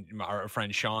and our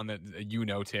friend Sean, that you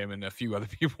know, Tim, and a few other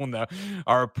people know,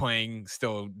 are playing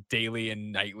still daily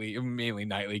and nightly, mainly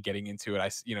nightly, getting into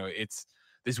it. It's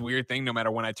this weird thing. No matter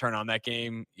when I turn on that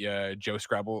game, Joe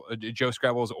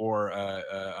Scrabbles or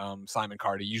Simon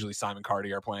Cardy. Usually Simon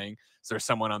Cardy are playing. So there's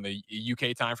someone on the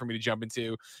UK time for me to jump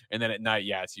into, and then at night,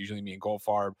 it's usually me and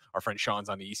Goldfarb. Our friend Sean's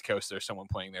on the East Coast. There's someone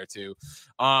playing there too.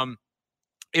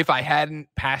 If I hadn't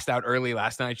passed out early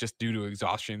last night just due to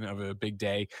exhaustion of a big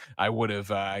day, I would have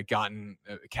gotten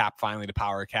Cap finally to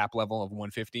power cap level of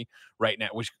 150 right now,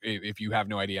 which, if you have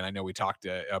no idea, and I know we talked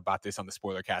about this on the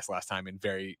spoiler cast last time in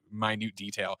very minute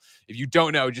detail. If you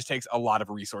don't know, it just takes a lot of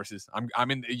resources.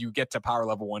 You get to power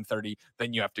level 130,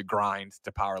 then you have to grind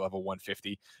to power level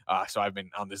 150. So I've been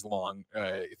on this long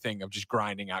thing of just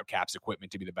grinding out Cap's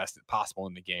equipment to be the best possible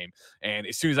in the game. And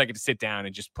as soon as I get to sit down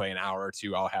and just play an hour or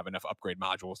two, I'll have enough upgrade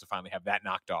modules to finally have that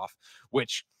knocked off,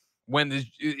 which when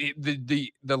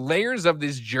the layers of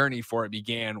this journey for it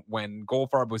began when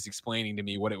Goldfarb was explaining to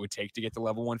me what it would take to get to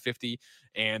level 150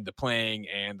 and the playing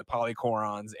and the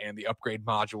polychorons and the upgrade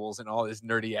modules and all this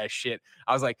nerdy ass shit.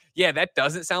 I was like, yeah, that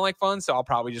doesn't sound like fun. So I'll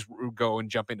probably just go and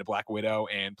jump into Black Widow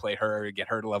and play her, get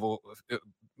her to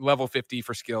level 50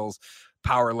 for skills,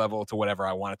 power level to whatever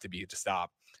I want it to be to stop.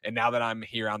 And now that I'm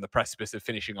here on the precipice of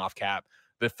finishing off Cap,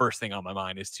 the first thing on my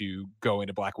mind is to go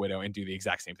into Black Widow and do the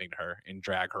exact same thing to her and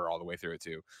drag her all the way through it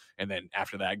too. And then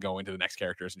after that, go into the next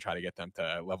characters and try to get them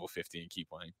to level 50 and keep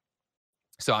playing.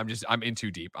 So I'm in too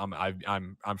deep.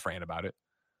 I'm fraying about it.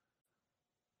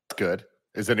 Good.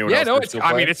 Is anyone else?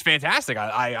 It's fantastic.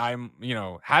 I'm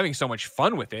having so much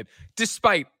fun with it,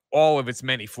 despite all of its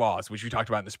many flaws, which we talked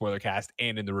about in the spoiler cast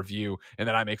and in the review, and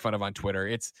that I make fun of on Twitter.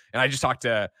 And I just talked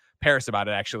to Paris about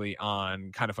it actually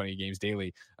on Kind of Funny Games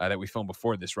Daily that we filmed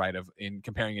before this, right? In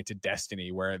comparing it to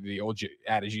Destiny, where the old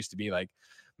adage used to be like,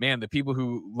 man, the people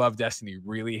who love Destiny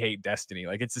really hate Destiny.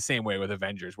 Like it's the same way with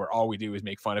Avengers, where all we do is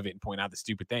make fun of it and point out the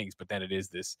stupid things, but then it is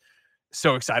this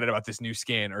so excited about this new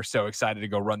skin or so excited to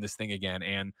go run this thing again.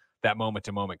 And that moment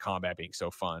to moment combat being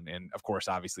so fun. And of course,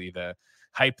 obviously the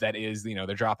hype that is,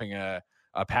 they're dropping a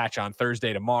patch on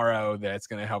Thursday tomorrow that's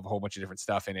going to have a whole bunch of different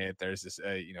stuff in it. There's this,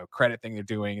 credit thing they're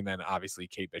doing. And then obviously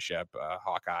Kate Bishop,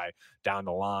 Hawkeye down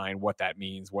the line, what that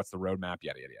means, what's the roadmap,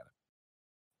 yada, yada, yada.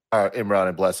 All right, Imran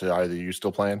and Blessed, are you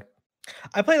still playing?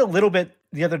 I played a little bit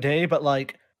the other day, but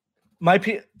like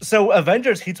so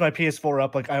Avengers heats my PS4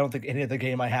 up like I don't think any other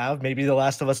game I have, maybe The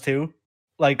Last of Us 2,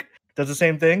 like does the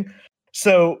same thing.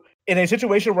 So in a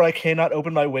situation where I cannot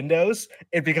open my windows,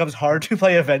 it becomes hard to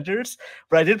play Avengers.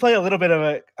 But I did play a little bit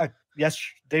of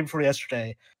day before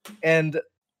yesterday, and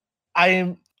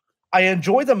I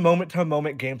enjoy the moment to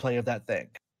moment gameplay of that thing.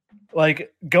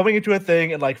 Like going into a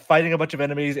thing and like fighting a bunch of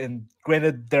enemies, and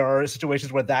granted there are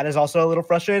situations where that is also a little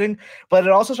frustrating, but it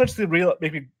also starts to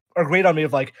grate on me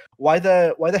of like why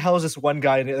the hell is this one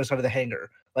guy on the other side of the hangar?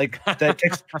 Like that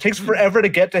takes forever to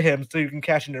get to him so you can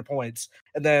cash in your points,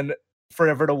 and then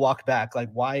forever to walk back. Like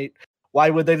why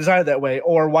would they design it that way?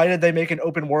 Or why did they make an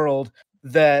open world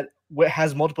that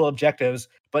has multiple objectives,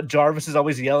 but Jarvis is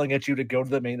always yelling at you to go to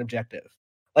the main objective?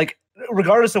 Like,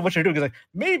 regardless of what you're doing, it's like,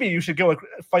 maybe you should go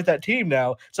fight that team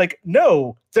now. It's like,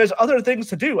 no, there's other things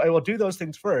to do. I will do those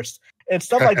things first. And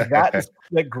stuff like that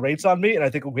that grates on me, and I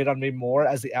think will grate on me more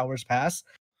as the hours pass.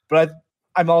 But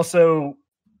I'm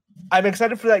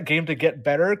excited for that game to get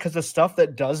better, because the stuff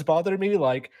that does bother me,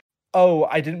 like, oh,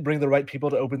 I didn't bring the right people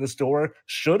to open this door,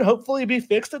 should hopefully be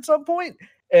fixed at some point.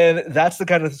 And that's the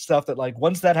kind of stuff that, like,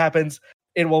 once that happens,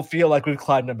 it will feel like we've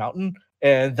climbed a mountain.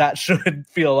 And that should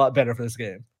feel a lot better for this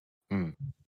game.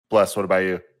 Bless, what about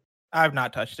you? I've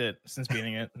not touched it since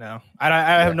beating it. No, I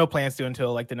have no plans to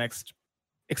until like the next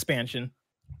expansion.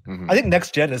 I think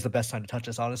next gen is the best time to touch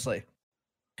this, honestly.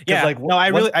 Yeah, like no, I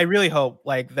really hope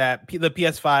like that the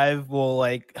PS5 will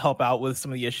like help out with some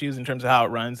of the issues in terms of how it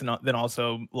runs, and then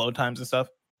also load times and stuff.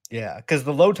 Yeah, because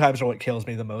the load times are what kills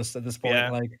me the most at this point. Yeah.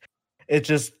 Like,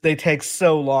 they take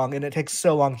so long, and it takes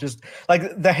so long. Just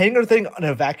like the hangar thing in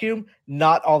a vacuum,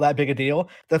 not all that big a deal.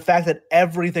 The fact that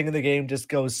everything in the game just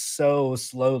goes so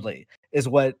slowly is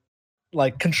what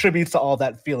like contributes to all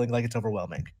that feeling like it's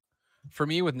overwhelming. For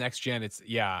me with next gen,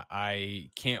 I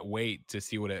can't wait to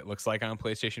see what it looks like on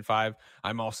PlayStation 5.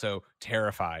 I'm also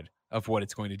terrified of what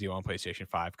it's going to do on PlayStation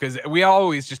 5, because we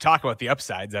always just talk about the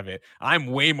upsides of it. I'm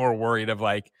way more worried of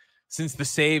like, since the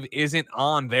save isn't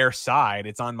on their side,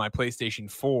 it's on my PlayStation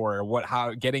 4,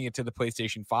 how getting it to the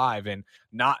PlayStation 5, and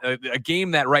not a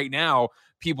game that right now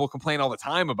people complain all the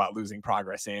time about losing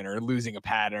progress in, or losing a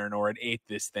pattern, or it ate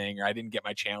this thing, or I didn't get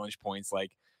my challenge points.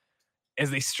 Like, as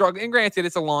they struggle, and granted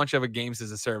it's a launch of a games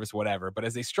as a service, whatever, but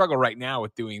as they struggle right now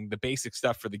with doing the basic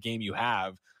stuff for the game you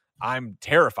have, I'm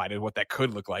terrified of what that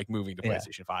could look like moving to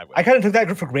PlayStation 5. I kind of took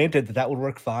that for granted that would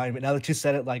work fine, but now that you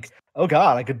said it, like, oh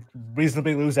god, I could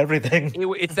reasonably lose everything.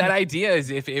 It's that idea,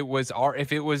 as if it was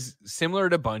similar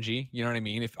to Bungie, you know what I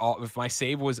mean? If my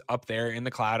save was up there in the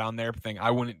cloud on their thing,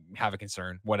 I wouldn't have a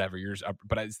concern. Whatever, yours up,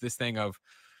 but it's this thing of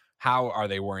how are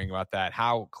they worrying about that?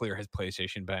 How clear has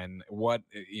PlayStation been? What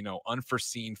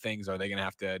unforeseen things are they going to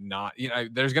have to not?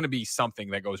 There's going to be something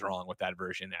that goes wrong with that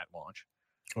version at launch.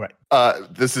 Right.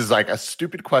 This is like a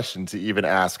stupid question to even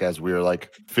ask, as we're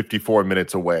like 54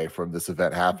 minutes away from this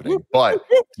event happening. But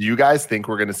do you guys think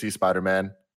we're going to see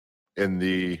Spider-Man in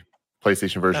the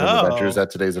PlayStation version of Avengers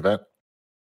at today's event?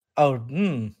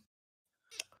 I'm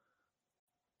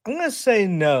going to say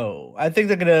no. I think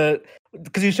they're going to,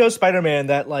 because you show Spider-Man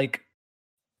that like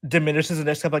diminishes the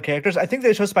next couple of characters. I think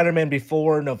they show Spider-Man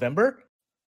before November.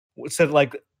 So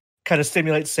like kind of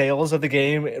stimulate sales of the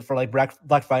game for like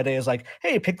Black Friday is like,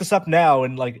 hey, pick this up now,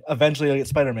 and like eventually you'll get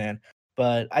Spider-Man.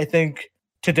 But I think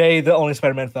today the only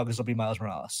Spider-Man focus will be Miles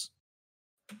Morales.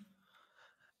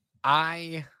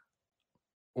 I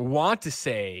want to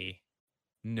say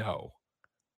no,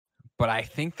 but I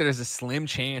think there's a slim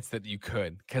chance that you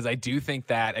could, because I do think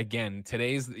that, again,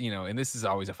 today's, and this is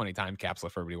always a funny time capsule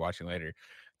for everybody watching later.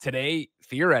 Today,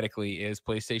 theoretically, is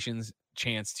PlayStation's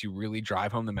chance to really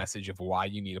drive home the message of why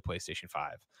you need a PlayStation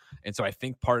 5. And so I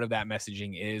think part of that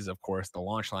messaging is, of course, the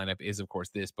launch lineup is, of course,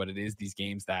 this, but it is these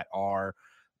games that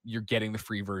you're getting the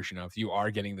free version of, you are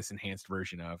getting this enhanced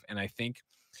version of. And I think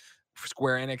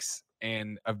Square Enix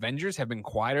and Avengers have been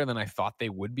quieter than I thought they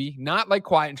would be. Not like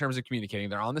quiet in terms of communicating.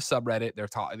 They're on the subreddit.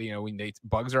 They're when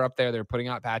bugs are up there, they're putting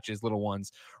out patches, little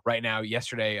ones. Right now,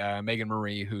 yesterday, Megan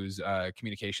Marie, who's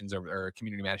communications or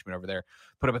community management over there,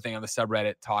 put up a thing on the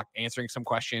subreddit, answering some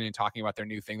question and talking about their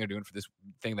new thing they're doing for this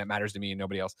thing that matters to me and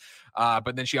nobody else.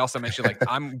 But then she also mentioned, like,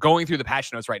 I'm going through the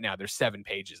patch notes right now. There's 7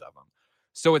 pages of them.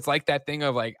 So it's like that thing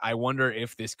of like, I wonder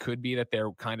if this could be that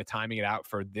they're kind of timing it out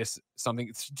for this something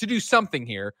to do something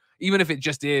here, even if it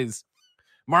just is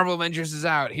Marvel Avengers is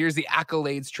out. Here's the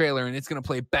Accolades trailer, and it's going to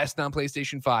play best on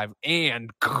PlayStation 5. And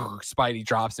Spidey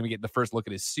drops, and we get the first look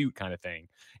at his suit kind of thing.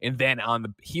 And then on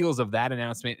the heels of that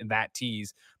announcement and that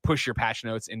tease, push your patch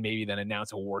notes and maybe then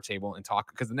announce a war table and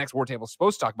talk, because the next war table is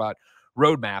supposed to talk about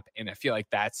roadmap. And I feel like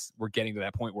we're getting to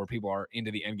that point where people are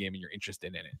into the end game and you're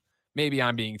interested in it. Maybe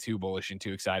I'm being too bullish and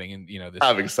too exciting, and this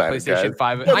I'm excited, PlayStation guys.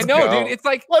 5. Let's I know, go. dude. It's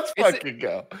like let's fucking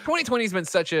go. 2020 has been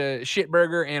such a shit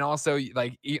burger, and also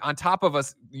like on top of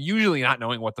us usually not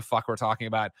knowing what the fuck we're talking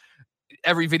about,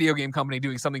 every video game company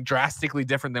doing something drastically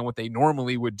different than what they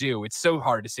normally would do. It's so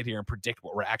hard to sit here and predict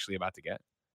what we're actually about to get.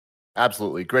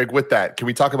 Absolutely, Greg. With that, can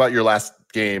we talk about your last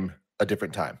game a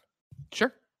different time?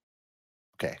 Sure.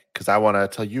 Okay, because I want to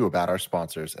tell you about our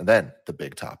sponsors and then the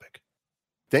big topic.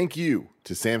 Thank you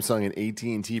to Samsung and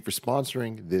AT&T for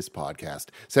sponsoring this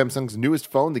podcast. Samsung's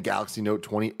newest phone, the Galaxy Note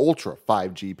 20 Ultra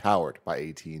 5G, powered by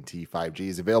AT&T 5G,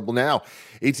 is available now.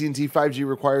 AT&T 5G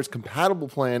requires compatible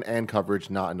plan and coverage,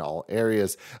 not in all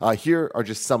areas. Here are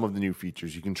just some of the new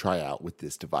features you can try out with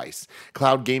this device.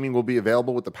 Cloud gaming will be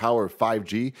available with the power of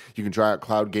 5G. You can try out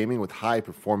cloud gaming with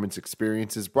high-performance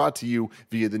experiences brought to you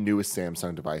via the newest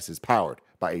Samsung devices powered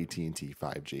by AT&T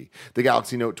 5G. The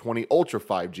Galaxy Note 20 Ultra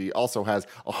 5G also has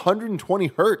 120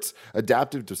 hertz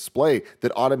adaptive display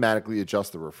that automatically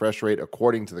adjusts the refresh rate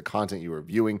according to the content you are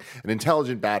viewing, an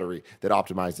intelligent battery that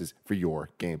optimizes for your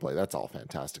gameplay. That's all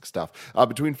fantastic stuff.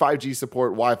 Between 5G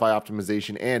support, Wi-Fi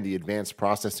optimization, and the advanced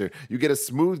processor, you get a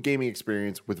smooth gaming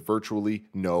experience with virtually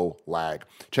no lag.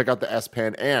 Check out the S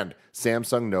Pen and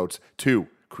Samsung Notes 2.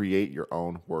 Create your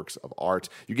own works of art.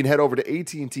 You can head over to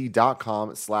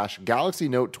AT&T.com/Galaxy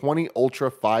Note 20 Ultra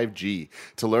 5G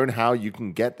to learn how you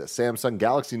can get the Samsung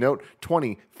Galaxy Note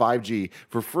 20 5G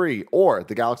for free, or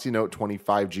the Galaxy Note 20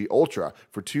 5G Ultra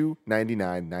for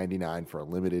 $299.99 for a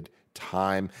limited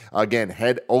time. Again,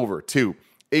 head over to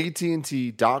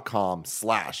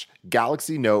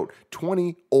AT&T.com/Galaxy Note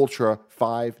 20 Ultra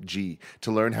 5G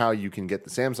to learn how you can get the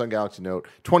Samsung Galaxy Note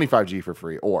 20 5G for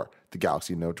free, or the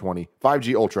Galaxy Note 20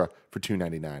 5G Ultra for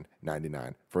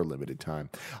 $299.99 for a limited time.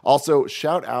 Also,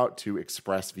 shout out to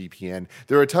ExpressVPN.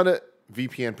 There are a ton of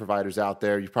VPN providers out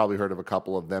there. You've probably heard of a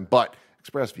couple of them, but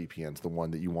ExpressVPN is the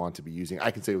one that you want to be using. I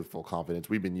can say with full confidence,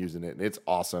 we've been using it, and it's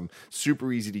awesome.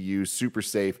 Super easy to use, super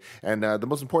safe. And the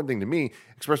most important thing to me,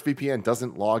 ExpressVPN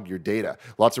doesn't log your data.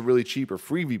 Lots of really cheap or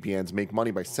free VPNs make money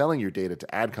by selling your data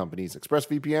to ad companies.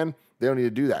 ExpressVPN, they don't need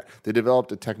to do that. They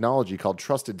developed a technology called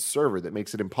Trusted Server that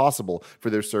makes it impossible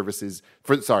for their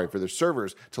their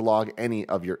servers to log any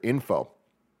of your info.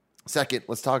 Second,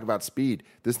 let's talk about speed.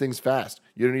 This thing's fast.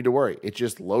 You don't need to worry. It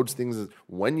just loads things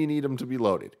when you need them to be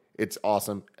loaded. It's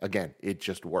awesome. Again, it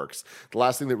just works. The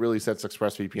last thing that really sets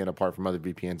ExpressVPN apart from other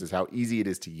VPNs is how easy it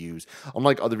is to use.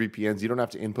 Unlike other VPNs, you don't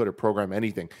have to input or program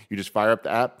anything. You just fire up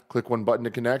the app, click one button to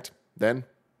connect, then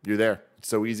you're there. It's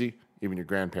so easy. Even your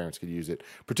grandparents could use it.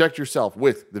 Protect yourself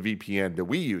with the VPN that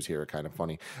we use here at Kind of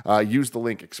Funny. Use the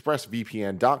link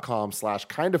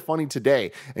expressvpn.com/kindoffunny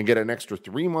today and get an extra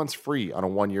 3 months free on a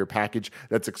 1-year package.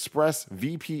 That's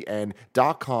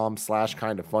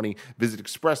expressvpn.com/kindoffunny. Visit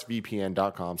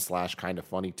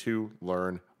expressvpn.com/kindoffunny to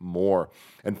learn more.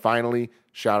 And finally,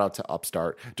 shout out to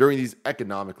Upstart. During these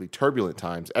economically turbulent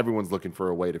times, everyone's looking for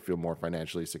a way to feel more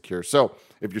financially secure. So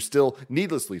if you're still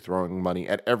needlessly throwing money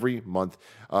at every month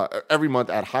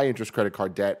at high interest credit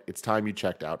card debt, it's time you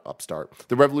checked out Upstart,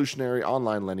 the revolutionary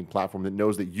online lending platform that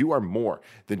knows that you are more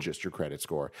than just your credit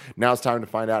score. Now it's time to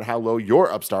find out how low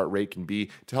your Upstart rate can be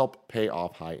to help pay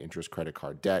off high interest credit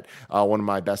card debt. One of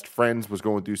my best friends was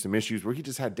going through some issues where he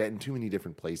just had debt in too many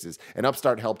different places, and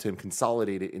Upstart helped him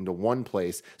consolidate it into one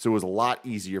place, so it was a lot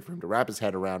easier for him to wrap his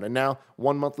head around. And now,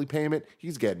 one monthly payment,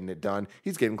 he's getting it done.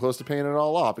 He's getting close to paying it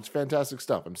all off. It's fantastic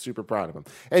stuff. I'm super proud of him.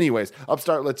 Anyways,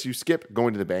 Upstart lets you skip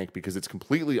going to the bank because it's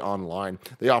completely online.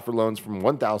 They offer loans from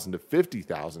 $1,000 to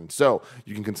 $50,000, so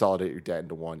you can consolidate your debt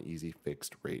into one easy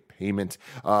fixed rate payment.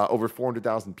 Over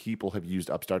 400,000 people have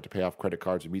used Upstart to pay off credit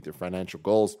cards and meet their financial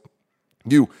goals.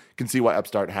 You can see why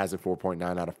Upstart has a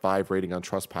 4.9 out of 5 rating on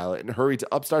Trustpilot, and hurry to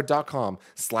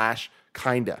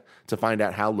upstart.com/kinda to find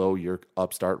out how low your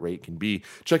Upstart rate can be.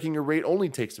 Checking your rate only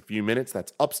takes a few minutes.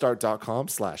 That's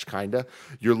upstart.com/kinda.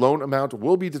 Your loan amount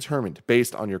will be determined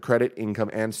based on your credit, income,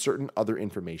 and certain other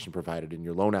information provided in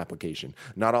your loan application.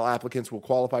 Not all applicants will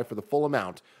qualify for the full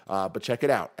amount, but check it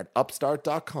out at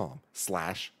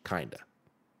upstart.com/kinda.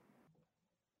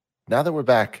 Now that we're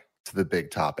back to the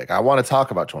big topic, I want to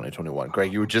talk about 2021.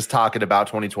 Greg, you were just talking about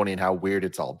 2020 and how weird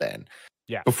it's all been.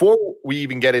 Yeah. Before we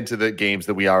even get into the games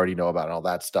that we already know about and all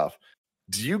that stuff,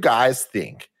 do you guys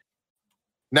think?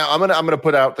 Now, I'm gonna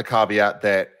put out the caveat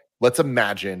that let's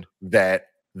imagine that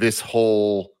this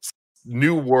whole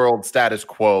new world status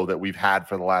quo that we've had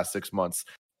for the last 6 months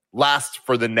lasts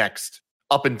for the next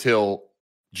up until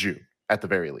June at the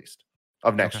very least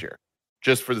of next year,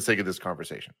 just for the sake of this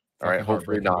conversation. All right,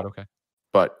 hopefully not. Okay.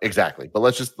 But exactly. But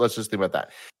let's just think about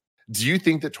that. Do you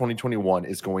think that 2021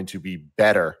 is going to be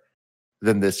better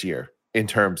than this year in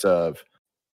terms of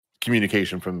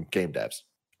communication from game devs?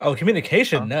 Oh,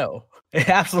 communication? No,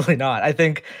 absolutely not. I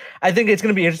think it's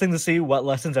going to be interesting to see what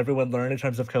lessons everyone learned in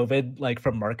terms of COVID, like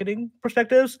from marketing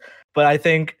perspectives. But I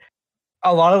think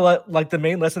a lot of like the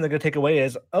main lesson they're going to take away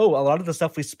is, a lot of the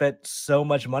stuff we spent so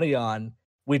much money on,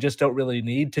 we just don't really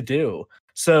need to do.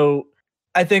 So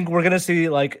I think we're going to see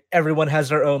like everyone has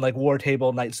their own like War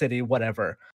Table, Night City,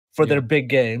 whatever for their big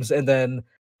games. And then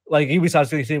like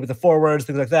Ubisoft's going to see with the forwards,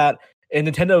 things like that. And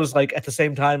Nintendo's like at the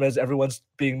same time as everyone's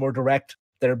being more direct,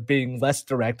 they're being less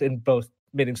direct in both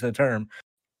meanings of the term.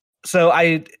 So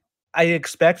I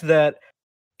expect that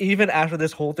even after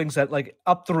this whole thing's set, like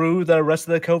up through the rest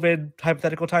of the COVID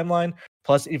hypothetical timeline,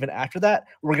 plus even after that,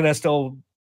 we're going to still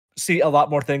see a lot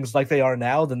more things like they are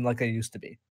now than like they used to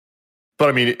be. But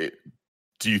I mean,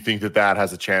 do you think that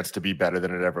has a chance to be better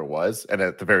than it ever was, and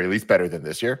at the very least better than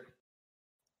this year?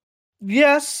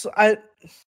 Yes, I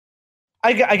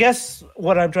guess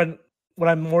what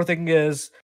I'm more thinking is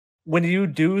when you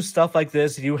do stuff like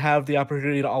this, you have the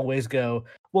opportunity to always go,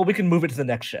 well, we can move it to the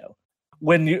next show.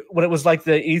 When it was like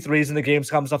the E3s and the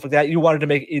Gamescom stuff like that, you wanted to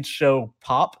make each show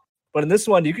pop. But in this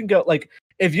one, you can go like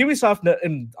if Ubisoft,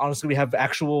 and honestly, we have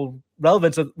actual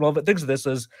relevant things of this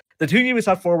is the two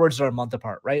Ubisoft forwards are a month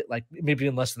apart, right? Like maybe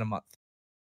in less than a month.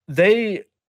 They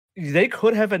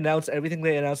could have announced everything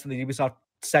they announced in the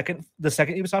second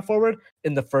Ubisoft forward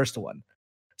in the first one.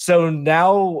 So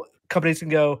now companies can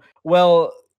go,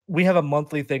 well, we have a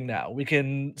monthly thing now. We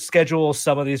can schedule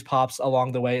some of these pops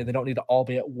along the way, and they don't need to all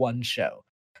be at one show.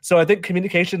 So I think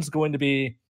communication is going to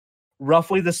be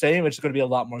roughly the same. It's going to be a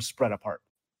lot more spread apart.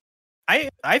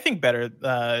 I think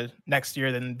better next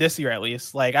year than this year, at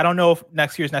least. Like, I don't know if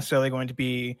next year is necessarily going to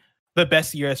be the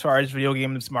best year as far as video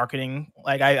games marketing.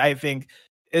 Like, I think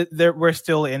we're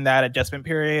still in that adjustment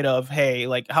period of, hey,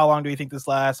 like, how long do we think this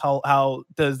lasts? How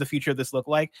does the future of this look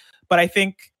like? But I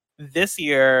think this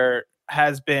year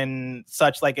has been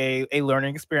such like a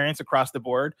learning experience across the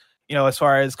board, as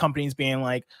far as companies being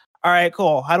like, all right,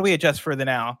 cool. How do we adjust for the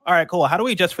now? All right, cool. How do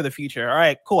we adjust for the future? All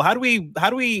right, cool. How do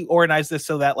we organize this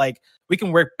so that like we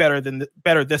can work better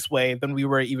this way than we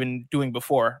were even doing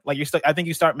before? Like I think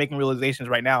you start making realizations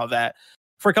right now that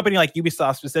for a company like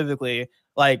Ubisoft specifically,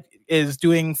 like is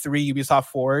doing 3 Ubisoft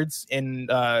forwards in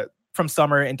from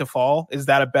summer into fall, is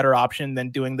that a better option than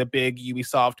doing the big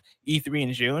Ubisoft E3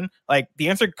 in June? Like the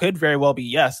answer could very well be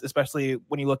yes, especially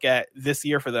when you look at this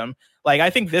year for them. Like I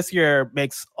think this year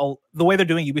the way they're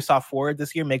doing Ubisoft Forward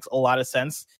this year makes a lot of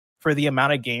sense for the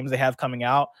amount of games they have coming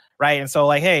out, right? And so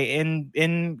like, hey,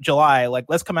 in July, like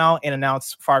let's come out and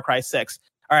announce Far Cry 6.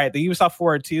 All right, the Ubisoft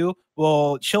Forward 2,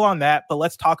 we'll chill on that, but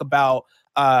let's talk about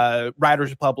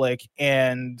Riders Republic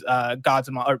and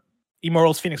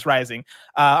Immortals Phoenix Rising.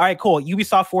 All right, cool.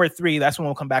 Ubisoft Forward 3, that's when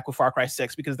we'll come back with Far Cry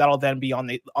 6 because that'll then be on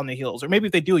the heels. Or maybe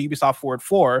if they do a Ubisoft Forward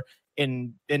 4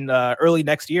 in early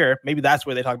next year, maybe that's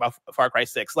where they talk about Far Cry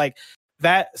 6. Like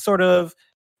that sort of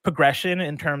progression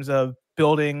in terms of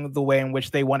building the way in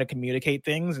which they want to communicate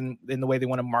things and in the way they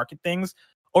want to market things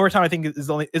over time, I think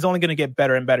is only going to get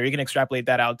better and better. You can extrapolate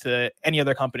that out to any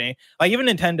other company. Like even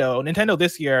Nintendo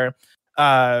this year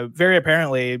very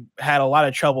apparently had a lot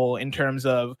of trouble in terms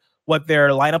of what their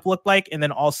lineup looked like, and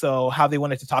then also how they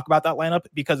wanted to talk about that lineup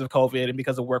because of COVID and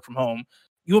because of work from home.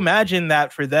 You imagine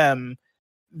that for them,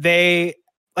 they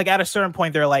like at a certain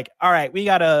point they're like, all right, we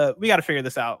gotta figure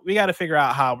this out. We gotta figure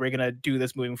out how we're gonna do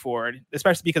this moving forward,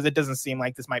 especially because it doesn't seem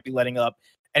like this might be letting up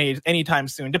anytime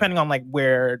soon, depending on like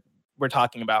where we're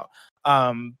talking about.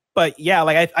 But yeah,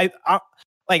 like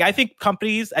I think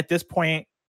companies at this point,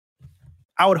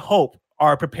 I would hope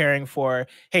are preparing for,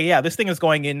 hey, yeah, this thing is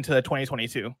going into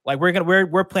 2022. Like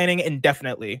we're planning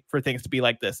indefinitely for things to be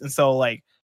like this. And so like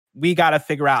we got to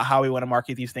figure out how we want to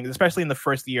market these things, especially in the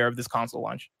first year of this console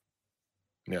launch.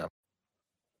 Yeah.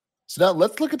 So now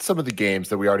let's look at some of the games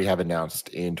that we already have announced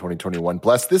in 2021.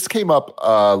 Bless, this came up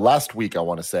last week, I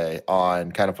want to say,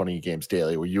 on Kind of Funny Games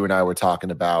Daily, where you and I were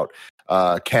talking about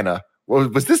Kenna.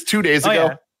 Was this 2 days ago?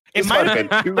 Yeah. It might have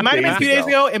been 2 days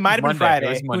ago. It might have been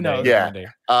Friday. Who knows? Yeah.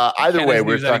 Either way,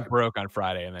 we're talking broke on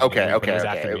Friday, and then okay.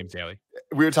 after Games Daily.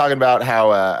 We were talking about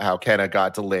how Kenna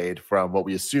got delayed from what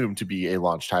we assumed to be a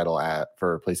launch title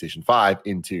for PlayStation 5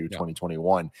 into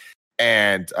 2021.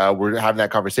 And we're having that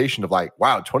conversation of like,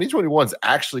 wow, 2021 is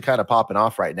actually kind of popping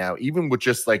off right now, even with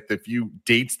just like the few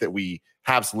dates that we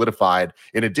have solidified,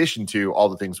 in addition to all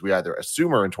the things we either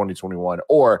assume are in 2021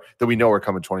 or that we know are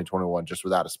coming 2021 just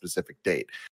without a specific date.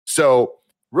 So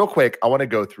real quick, I want to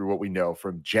go through what we know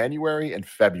from January and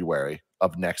February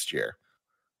of next year.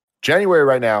 January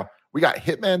right now, we got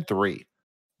Hitman 3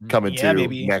 coming to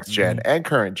next gen and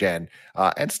current gen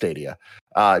and Stadia.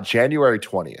 January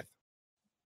 20th.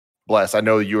 Bless, I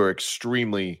know you are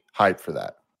extremely hyped for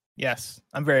that. Yes,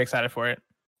 I'm very excited for it.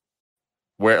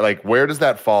 Where does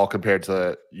that fall compared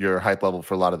to your hype level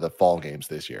for a lot of the fall games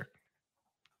this year?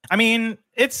 I mean,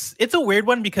 it's a weird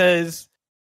one because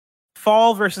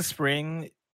fall versus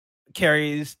spring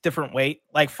carries different weight.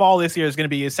 Like fall this year is going to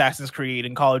be Assassin's Creed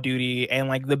and Call of Duty and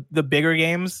like the bigger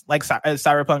games like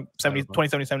Cyberpunk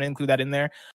 2077, include that in there.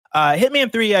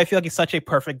 Hitman 3, I feel like it's such a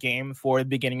perfect game for the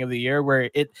beginning of the year where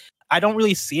I don't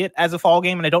really see it as a fall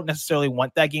game, and I don't necessarily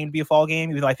want that game to be a fall game,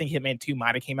 even though I think Hitman 2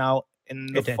 might have came out in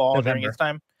the fall November. During its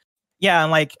time. Yeah,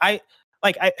 and I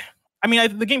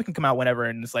mean, the game can come out whenever,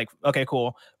 and it's like, okay,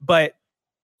 cool. But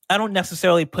I don't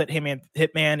necessarily put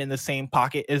Hitman in the same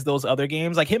pocket as those other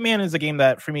games. Like Hitman is a game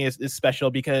that for me is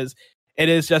special because it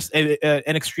is just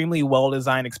an extremely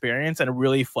well-designed experience and a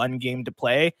really fun game to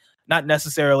play. Not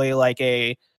necessarily like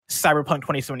a Cyberpunk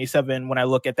 2077 when I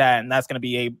look at that, and that's going to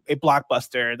be a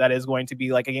blockbuster that is going to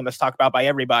be like a game that's talked about by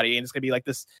everybody, and it's going to be like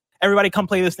this everybody come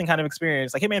play this thing kind of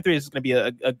experience. Like Hitman 3 is going to be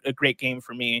a great game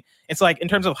for me. It's like in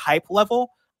terms of hype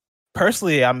level,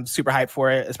 personally I'm super hyped for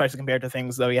it, especially compared to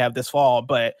things that we have this fall,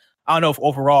 but I don't know if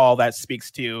overall that speaks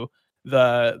to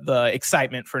the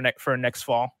excitement for next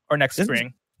fall or next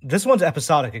spring. This one's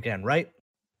episodic again, right?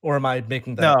 Or am I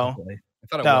making that up?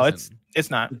 No, it's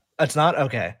not. It's not?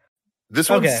 Okay. This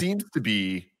one seems to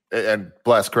be, and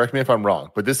Bless, correct me if I'm wrong,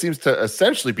 but this seems to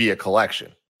essentially be a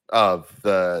collection of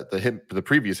the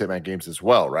previous Hitman games as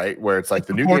well, right? Where it's like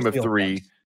the new game of 3.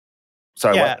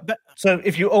 Sorry, yeah, what? But, so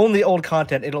if you own the old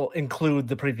content, it'll include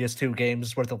the previous 2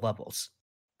 games worth of levels.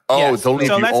 Oh, yes. It's only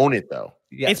if you own it, though.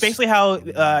 Yes. It's basically how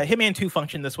Hitman 2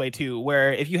 functioned this way, too,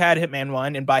 where if you had Hitman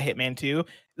 1 and buy Hitman 2,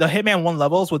 the Hitman 1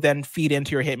 levels would then feed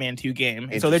into your Hitman 2 game.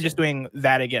 And so they're just doing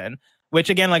that again, which,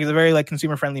 again, like is a very like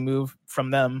consumer-friendly move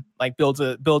from them, like builds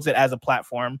it as a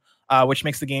platform, which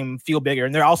makes the game feel bigger.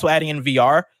 And they're also adding in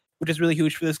VR, which is really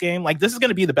huge for this game. Like, this is going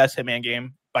to be the best Hitman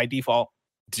game by default.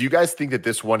 Do you guys think that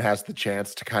this one has the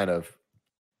chance to kind of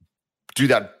do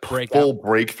that full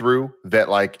breakthrough that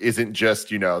like isn't just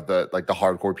the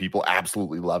hardcore people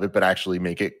absolutely love it, but actually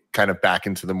make it kind of back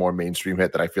into the more mainstream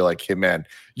hit that I feel like Hitman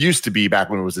used to be back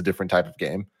when it was a different type of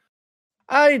game?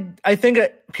 I think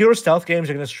pure stealth games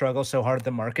are going to struggle so hard at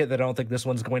the market that I don't think this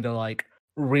one's going to like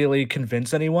really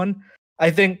convince anyone.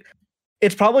 I think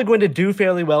it's probably going to do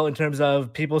fairly well in terms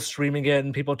of people streaming it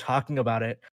and people talking about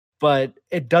it. But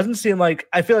it doesn't seem like,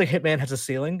 I feel like Hitman has a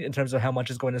ceiling in terms of how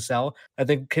much it's going to sell. I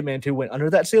think Hitman 2 went under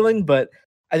that ceiling, but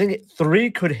I think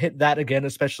 3 could hit that again,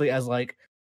 especially as like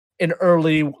an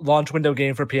early launch window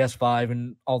game for PS5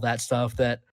 and all that stuff,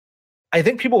 that I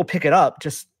think people will pick it up,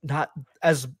 just not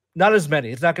as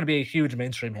many. It's not going to be a huge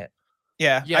mainstream hit.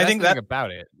 Yeah, I think that's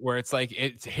about it, where it's like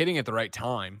it's hitting at the right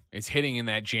time. It's hitting in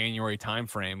that January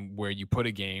timeframe where you put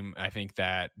a game, I think,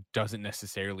 that doesn't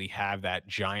necessarily have that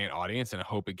giant audience, and I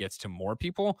hope it gets to more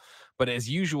people. But as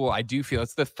usual, I do feel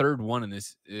it's the third one in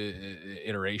this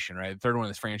iteration, right? The third one in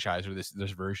this franchise or this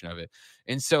version of it.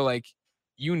 And so, like,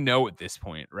 at this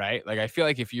point, right? Like, I feel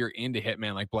like if you're into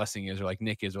Hitman, like Blessing is, or like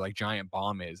Nick is, or like Giant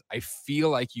Bomb is, I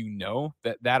feel like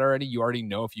that already. You already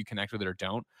know if you connect with it or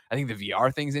don't. I think the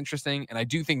VR thing's interesting, and I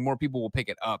do think more people will pick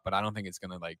it up, but I don't think it's going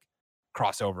to like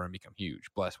cross over and become huge.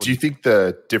 Bless. Do you think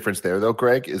the difference there, though,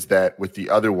 Greg, is that with the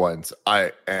other ones,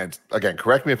 and again,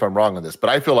 correct me if I'm wrong on this, but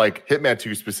I feel like Hitman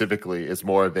 2 specifically is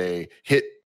more of a hit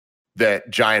that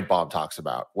Giant Bomb talks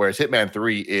about, whereas Hitman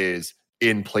 3 is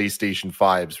in PlayStation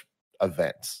 5's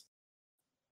events.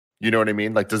 You know what I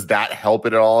mean? Like, does that help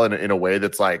it at all in a way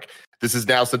that's like this is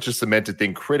now such a cemented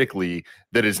thing critically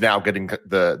that is now getting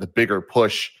the bigger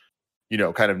push,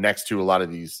 kind of next to a lot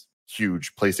of these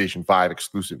huge PlayStation 5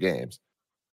 exclusive games.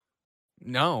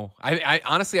 No, I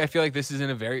honestly, I feel like this is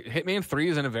Hitman 3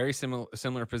 is in a very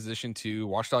similar position to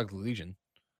Watch Dogs Legion.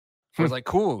 I was like,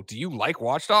 cool. Do you like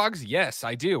Watch Dogs? Yes,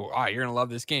 I do. You're gonna love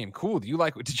this game. Cool. Did you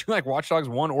like Watch Dogs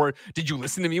 1, or did you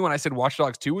listen to me when I said Watch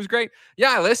Dogs 2 was great?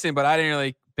 Yeah, I listened, but I didn't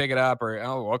really pick it up, or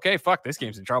okay, fuck, this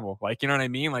game's in trouble. Like, you know what I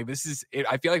mean? Like, this is it.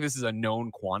 I feel like this is a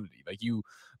known quantity. Like,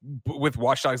 with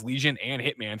Watch Dogs Legion and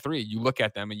Hitman 3, you look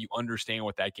at them and you understand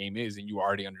what that game is, and you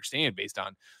already understand based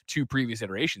on 2 previous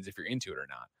iterations if you're into it or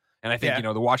not. And I think,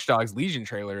 the Watch Dogs Legion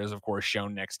trailer is, of course,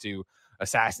 shown next to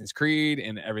Assassin's Creed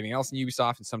and everything else in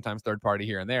Ubisoft, and sometimes third party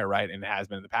here and there, right? And it has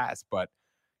been in the past, but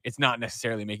it's not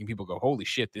necessarily making people go, holy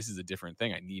shit, this is a different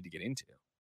thing I need to get into.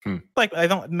 Like, I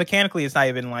don't mechanically, it's not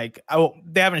even like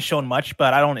they haven't shown much,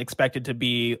 but I don't expect it to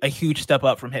be a huge step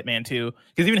up from Hitman 2,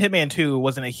 because even Hitman 2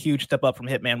 wasn't a huge step up from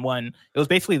Hitman 1. It was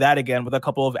basically that again with a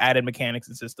couple of added mechanics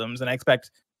and systems, and I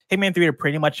expect Hitman 3 to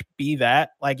pretty much be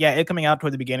that. Like, yeah, it coming out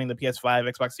toward the beginning of the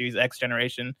PS5, Xbox Series X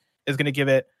generation is going to give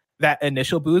it that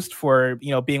initial boost for,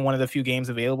 being one of the few games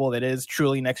available that is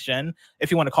truly next gen, if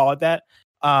you want to call it that.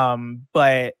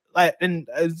 But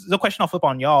the question I'll flip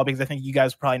on y'all, because I think you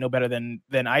guys probably know better than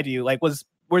I do. Like,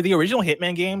 were the original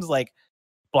Hitman games like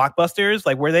blockbusters?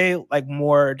 Like, were they like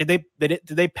more? Did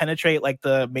they penetrate like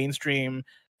the mainstream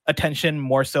attention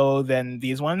more so than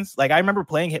these ones? Like, I remember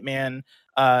playing Hitman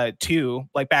 2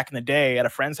 like back in the day at a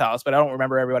friend's house, but I don't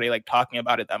remember everybody like talking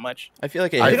about it that much. I feel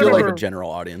like it hit like a general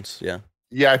audience.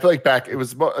 Yeah, I feel like back it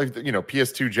was,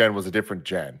 PS2 gen was a different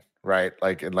gen, right?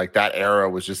 Like, and like that era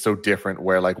was just so different,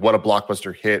 where like what a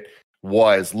blockbuster hit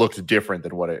looked different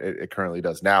than what it currently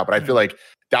does now. But I feel like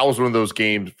that was one of those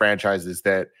franchises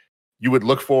that you would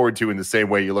look forward to in the same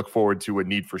way you look forward to a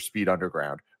Need for Speed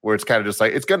Underground, where it's kind of just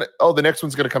like, the next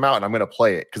one's gonna come out and I'm gonna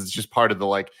play it because it's just part of the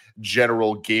like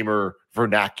general gamer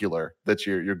vernacular that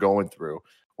you're going through.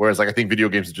 Whereas like I think video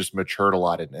games have just matured a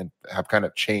lot and have kind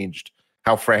of changed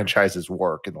how franchises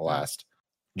work in the last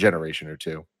generation or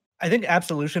two. I think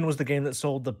Absolution was the game that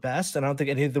sold the best, and I don't think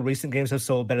any of the recent games have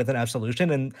sold better than Absolution.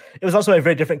 And it was also a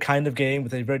very different kind of game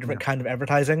with a very different kind of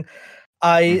advertising.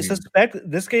 I suspect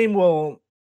this game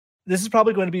this is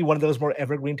probably going to be one of those more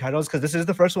evergreen titles, because this is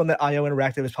the first one that IO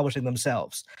Interactive is publishing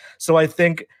themselves. So I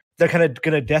think they're kind of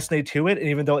going to destiny to it. And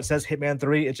even though it says Hitman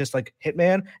 3, it's just like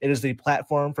Hitman. It is the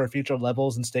platform for future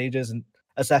levels and stages and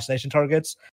assassination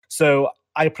targets. So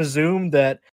I presume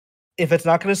that if it's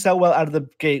not going to sell well out of the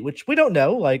gate, which we don't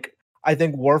know, like I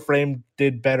think Warframe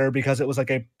did better because it was like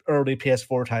a early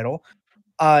PS4 title.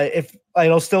 If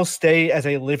it'll still stay as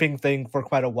a living thing for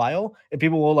quite a while, and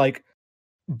people will like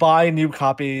buy new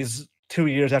copies 2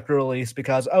 years after release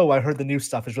because, I heard the new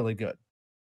stuff is really good.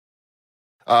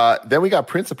 Then we got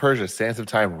Prince of Persia: Sands of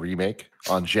Time remake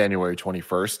on January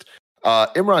 21st.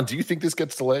 Imran, do you think this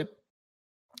gets delayed?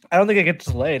 I don't think it gets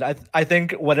delayed. I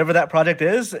think whatever that project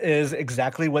is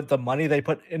exactly what the money they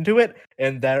put into it,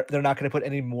 and they're not going to put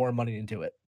any more money into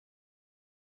it.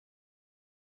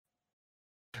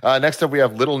 Next up, we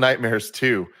have Little Nightmares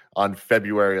 2 on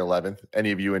February 11th.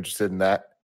 Any of you interested in that?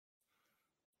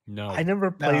 No. I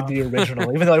never played the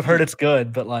original, even though I've heard it's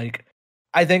good. But like,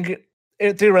 I think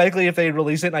theoretically, if they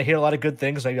release it and I hear a lot of good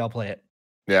things, maybe I'll play it.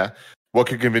 Yeah. What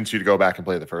could convince you to go back and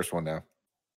play the first one now?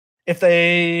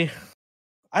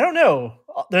 I don't know.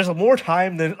 There's more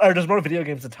video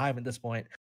games than time at this point.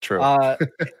 True.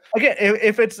 Again,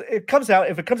 if it comes out,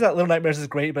 Little Nightmares is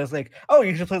great, but it's like,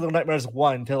 you should play Little Nightmares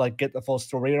 1 to like get the full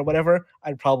story or whatever.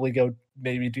 I'd probably go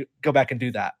back and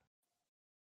do that.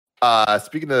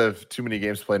 Speaking of too many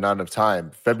games to play, not enough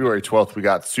time. February 12th, we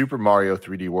got Super Mario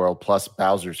 3D World plus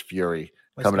Bowser's Fury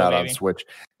coming out on Switch.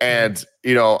 And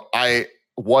I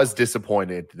was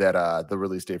disappointed that the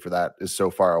release date for that is so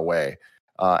far away.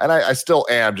 And I still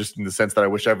am, just in the sense that I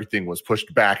wish everything was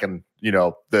pushed back and,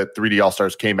 the 3D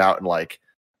All-Stars came out in like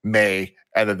May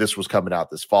and then this was coming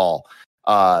out this fall.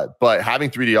 But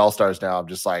having 3D All-Stars now, I'm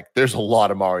just like, there's a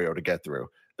lot of Mario to get through.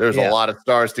 There's a lot of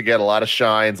stars to get, a lot of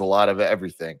shines, a lot of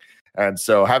everything. And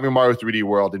so having Mario 3D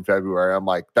World in February, I'm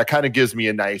like, that kind of gives me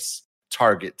a nice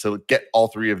target to get all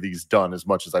 3 of these done as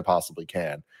much as I possibly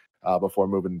can before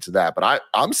moving into that. But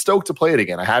I'm stoked to play it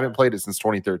again. I haven't played it since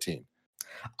 2013.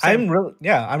 I'm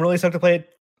really stoked to play it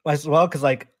as well, because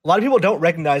like a lot of people don't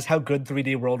recognize how good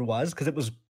 3D World was, because it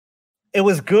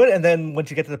was good, and then once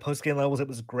you get to the post game levels, it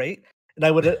was great.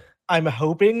 And I'm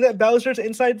hoping that Bowser's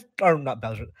Fury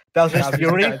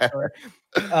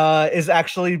is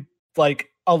actually like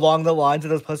along the lines of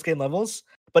those post game levels.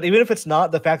 But even if it's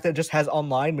not, the fact that it just has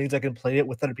online means I can play it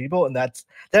with other people, and that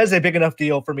is a big enough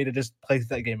deal for me to just play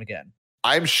that game again.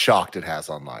 I'm shocked it has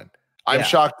online. I'm Yeah.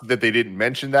 shocked that they didn't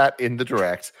mention that in the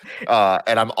direct,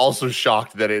 and I'm also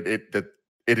shocked that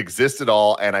it exists at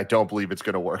all, and I don't believe it's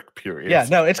going to work. Period. Yeah,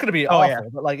 no, it's gonna be awful, yeah.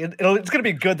 but like it's gonna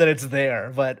be good that it's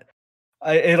there, but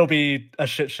it'll be a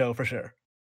shit show for sure.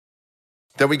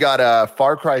 Then we got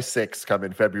Far Cry 6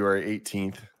 coming February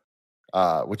 18th,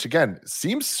 which again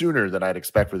seems sooner than I'd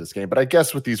expect for this game. But I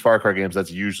guess with these Far Cry games,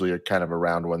 that's usually kind of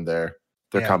around when they're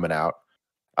coming out.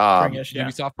 Springish, yeah.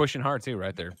 Ubisoft pushing hard too,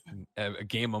 right? They're a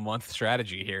game a month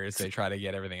strategy here as they try to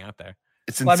get everything out there.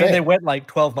 It's Well, I insane. mean, they went like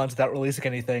 12 months without releasing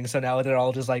anything, so now they're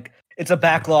all just like it's a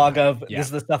backlog of this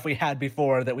is the stuff we had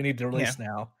before that we need to release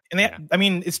now. And I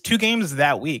mean, it's 2 games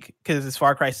that week because it's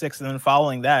Far Cry 6, and then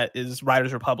following that is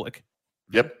Riders Republic.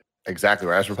 Yep, exactly.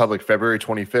 Riders Republic, February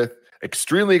 25th.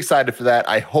 Extremely excited for that.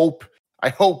 I hope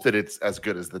that it's as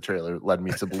good as the trailer led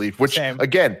me to believe. Which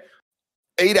again,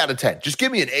 8 out of 10. Just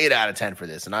give me an 8 out of 10 for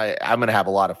this, and I'm gonna have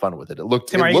a lot of fun with it. It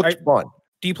looked fun.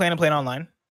 Do you plan to play it online?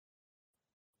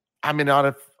 I mean, not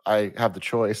if I have the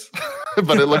choice,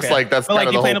 but it looks like that's kind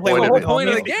of the whole point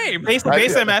of the game.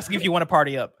 Basically, I'm asking if you want to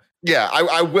party up. Yeah,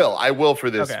 I will for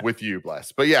this with you,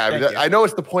 Bless. But yeah, I know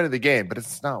it's the point of the game, but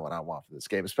it's not what I want for this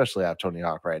game, especially out of Tony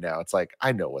Hawk right now. It's like,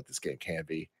 I know what this game can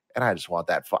be, and I just want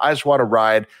that fun. I just want to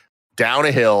ride down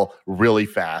a hill really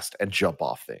fast and jump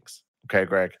off things. Okay,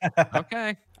 Greg?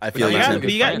 Okay. I feel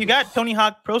you got Tony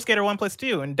Hawk Pro Skater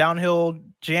 1+2 and Downhill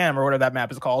Jam or whatever that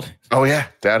map is called. Oh yeah,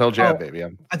 Downhill Jam, baby.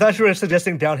 I thought you were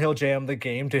suggesting Downhill Jam the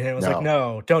game to him. I was like,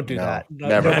 no, don't do that.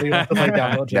 Never. Nobody wants to play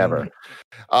Downhill Jam.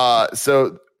 Never.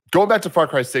 So going back to Far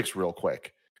Cry 6 real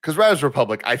quick, because Riders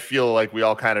Republic, I feel like we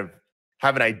all kind of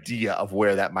have an idea of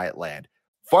where that might land.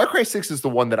 Far Cry 6 is the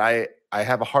one that I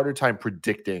have a harder time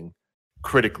predicting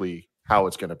critically how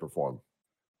it's going to perform.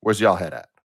 Where's y'all head at?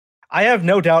 I have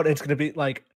no doubt it's going to be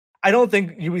like, I don't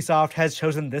think Ubisoft has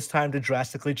chosen this time to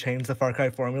drastically change the Far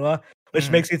Cry formula, which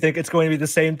makes you think it's going to be the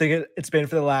same thing it's been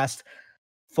for the last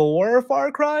 4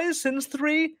 Far Cries since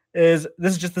 3. This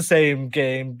is just the same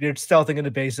game. You're stealthing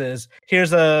into bases.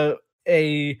 Here's a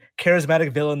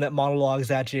charismatic villain that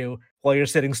monologues at you while you're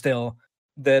sitting still.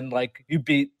 Then like you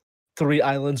beat 3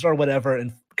 islands or whatever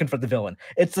and confront the villain.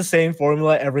 It's the same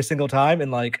formula every single time,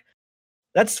 and like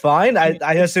that's fine.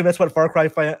 I assume that's what Far Cry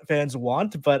fans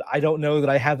want, but I don't know that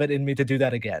I have it in me to do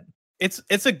that again.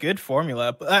 It's a good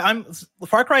formula.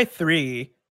 Far Cry 3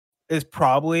 is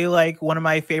probably like one of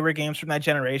my favorite games from that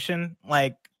generation.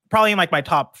 Like probably in like my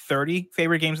top 30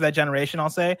 favorite games of that generation, I'll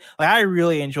say. Like I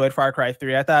really enjoyed Far Cry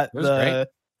 3. I thought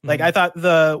I thought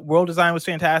the world design was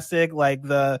fantastic. Like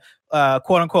the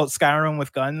quote unquote Skyrim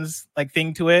with guns like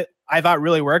thing to it, I thought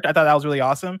really worked. I thought that was really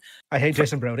awesome. I hate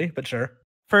Jason Brody, but sure.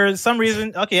 For some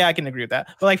reason, okay, yeah, I can agree with that.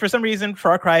 But like for some reason,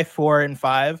 Far Cry 4 and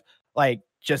 5 like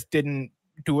just didn't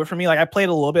do it for me. Like I played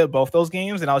a little bit of both those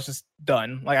games and I was just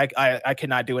done. Like I could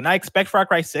not do it. And I expect Far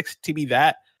Cry 6 to be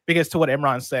that, because to what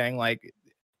Imran's saying, like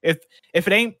if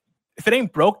it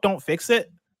ain't broke, don't fix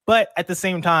it. But at the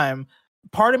same time,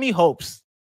 part of me hopes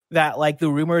that like the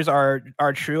rumors are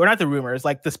true, or not the rumors,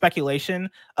 like the speculation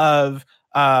of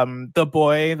the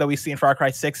boy that we see in Far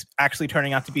Cry 6 actually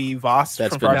turning out to be Voss from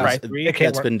Far Cry 3.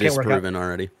 That's been disproven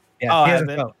already. Yeah,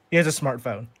 he has a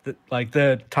smartphone. Like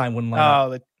the time wouldn't line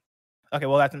up. Okay,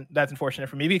 well that's unfortunate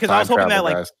for me, because I was hoping that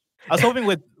like guys. I was hoping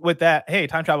with that, hey,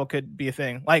 time travel could be a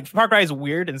thing. Like Far Cry is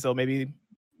weird, and so maybe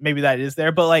that is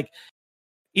there. But like,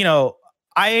 you know,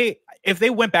 if they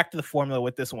went back to the formula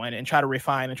with this one and try to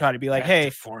refine and try to be like, hey,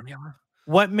 formula.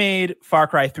 What made Far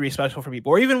Cry 3 special for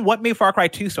people, or even what made Far Cry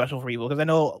 2 special for people? Because I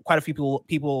know quite a few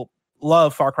people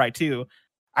love Far Cry 2.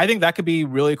 I think that could be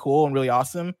really cool and really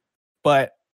awesome.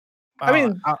 But I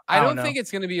mean, I don't think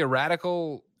it's going to be a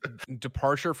radical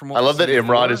departure from what I love that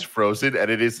Imran is frozen, and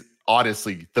it is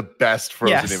honestly the best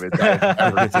frozen image I've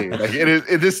ever seen. Like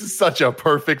this is such a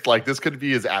perfect, like this could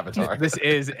be his avatar. This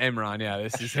is Imran. Yeah,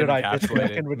 this is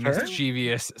encapsulated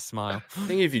mischievous smile. I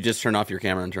think if you just turn off your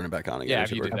camera and turn it back on again. Yeah,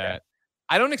 if you did that.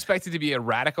 I don't expect it to be a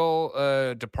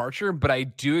radical departure, but I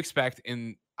do expect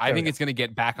I think it's going to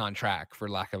get back on track, for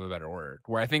lack of a better word,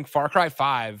 where I think Far Cry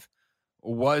 5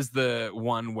 was the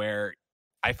one where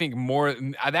I think more,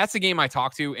 that's a game I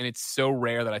talk to, and it's so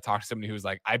rare that I talk to somebody who's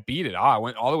like, I beat it. I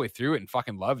went all the way through it and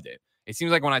fucking loved it. It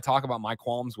seems like when I talk about my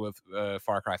qualms with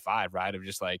Far Cry 5, right, of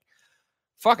just like,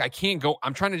 fuck, I can't go.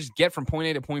 I'm trying to just get from point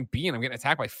A to point B, and I'm getting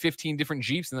attacked by 15 different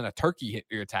Jeeps, and then a turkey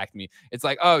attacked me. It's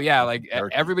like, oh yeah, like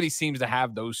everybody seems to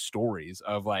have those stories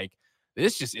of like,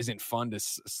 this just isn't fun to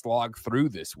slog through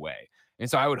this way. And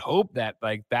so I would hope that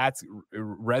like that's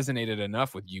resonated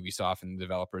enough with Ubisoft and the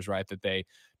developers, right, that they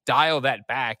dial that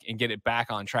back and get it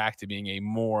back on track to being a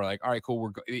more like, all right,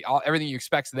 cool, everything you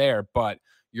expect's there, but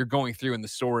you're going through in the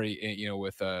story,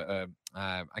 with I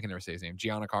can never say his name,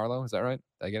 Giancarlo, is that right?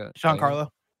 Did I get it? Giancarlo.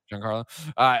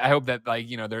 I hope that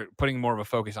they're putting more of a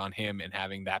focus on him and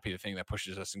having that be the thing that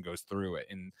pushes us and goes through it.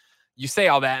 And you say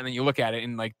all that, and then you look at it,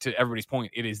 and like to everybody's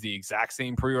point, it is the exact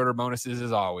same pre-order bonuses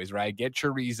as always, right? Get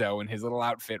Chorizo in his little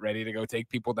outfit ready to go take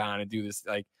people down and do this.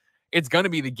 Like, it's going to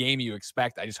be the game you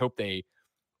expect. I just hope they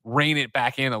rein it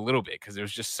back in a little bit because it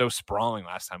was just so sprawling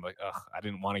last time. Like, I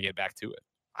didn't want to get back to it.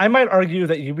 I might argue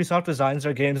that Ubisoft designs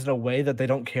their games in a way that they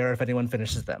don't care if anyone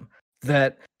finishes them.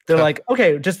 That they're like,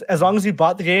 okay, just as long as you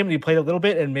bought the game and you played a little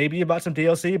bit and maybe you bought some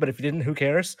DLC, but if you didn't, who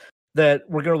cares? That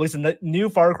we're going to release a new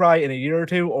Far Cry in a year or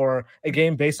two, or a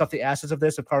game based off the assets of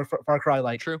this, of Far Cry,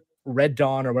 like True. Red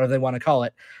Dawn or whatever they want to call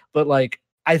it. But like,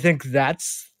 I think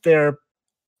that's their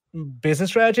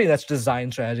business strategy. That's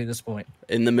design strategy at this point.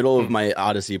 In the middle of my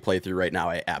Odyssey playthrough right now,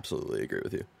 I absolutely agree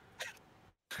with you.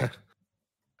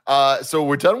 So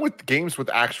we're done with games with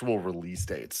actual release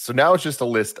dates. So now it's just a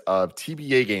list of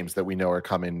TBA games that we know are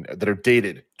coming that are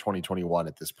dated 2021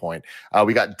 at this point.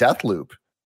 We got Deathloop,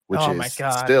 which is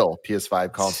still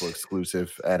PS5 console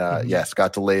exclusive, and yes,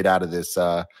 got delayed out of this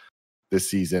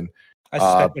season. I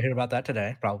suspect we'll hear about that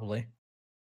today, probably.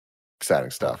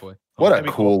 Exciting stuff. Hopefully. What a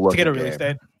cool look to get a release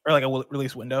date or like a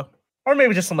release window, or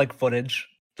maybe just some like footage,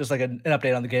 just like an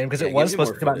update on the game because it was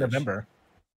supposed to come out in November.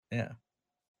 Yeah.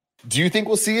 Do you think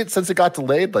we'll see it since it got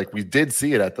delayed? Like we did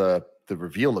see it at the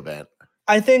reveal event.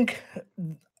 I think,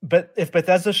 but if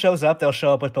Bethesda shows up, they'll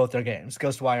show up with both their games,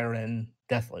 Ghostwire and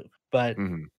Deathloop. But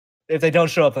if they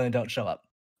don't show up, then they don't show up.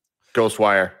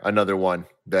 Ghostwire, another one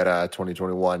that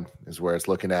 2021 is where it's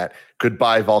looking at.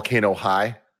 Goodbye Volcano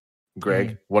High.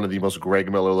 Greg, one of the most Greg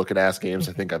Miller looking ass games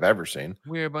I think I've ever seen.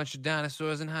 We're a bunch of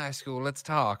dinosaurs in high school. Let's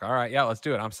talk. All right, yeah, let's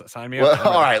do it. Sign me up.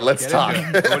 All right, let's talk.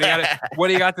 What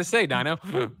do you got to say, Dino?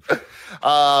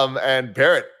 And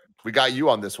Barrett, we got you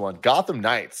on this one. Gotham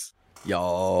Knights.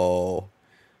 Yo,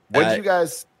 when did you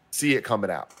guys see it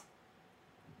coming out?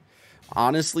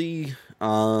 Honestly,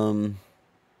 I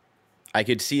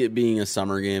could see it being a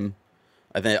summer game.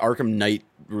 I think Arkham Knight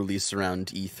released around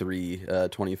E3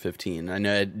 2015. I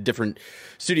know different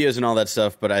studios and all that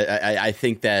stuff, but I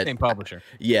think that same publisher.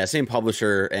 Yeah, same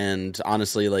publisher, and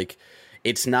honestly, like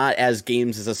it's not as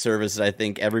games as a service that I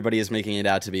think everybody is making it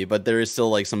out to be, but there is still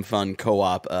like some fun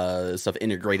co-op stuff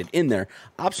integrated in there,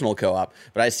 optional co-op.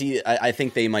 But I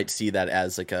think they might see that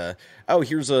as like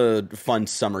here's a fun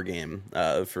summer game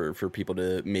for people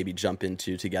to maybe jump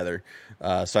into together.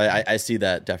 So I see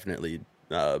that definitely.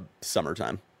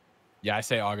 Summertime. Yeah, I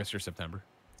say August or September.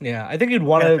 Yeah, I think you'd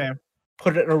want to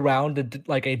put it around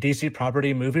like a DC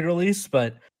property movie release,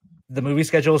 but the movie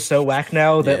schedule is so whack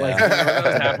now that like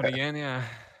happen again. Yeah.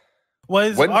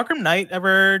 Was Arkham Knight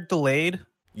ever delayed?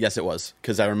 Yes, it was,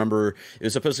 because I remember it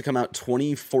was supposed to come out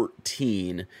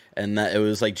 2014, and that it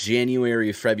was like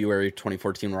January, February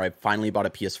 2014 where I finally bought a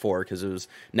PS4 because it was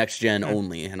next gen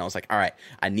only, and I was like, all right,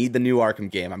 I need the new Arkham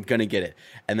game, I'm gonna get it.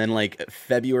 And then like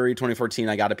February 2014,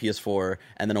 I got a PS4,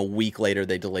 and then a week later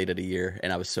they delayed it a year,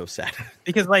 and I was so sad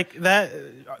because like that,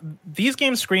 these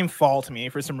games scream fall to me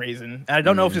for some reason, and I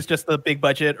don't know if it's just the big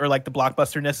budget or like the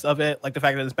blockbusterness of it, like the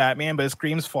fact that it's Batman, but it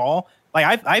screams fall.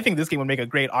 Like I think this game would make a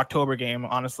great October game,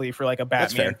 honestly, for like a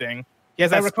Batman thing. He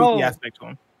has that spooky aspect to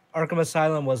him. Arkham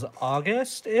Asylum was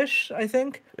August-ish, I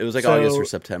think. It was like August or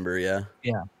September, yeah.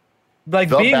 Yeah. Like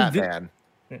the Batman,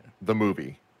 the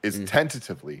movie, is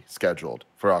tentatively scheduled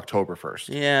for October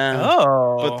 1st. Yeah.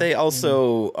 Oh. But they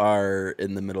also are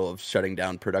in the middle of shutting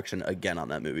down production again on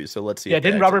that movie. So let's see. Yeah,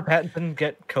 didn't Robert Pattinson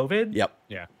get COVID? Yep.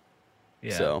 Yeah.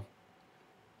 So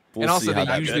and also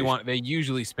they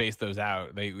usually space those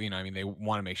out. They they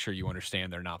want to make sure you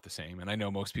understand they're not the same. And I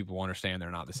know most people understand they're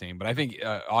not the same, but I think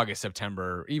August,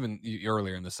 September, even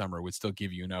earlier in the summer would still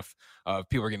give you enough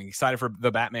people are getting excited for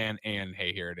the Batman and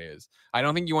hey, here it is. I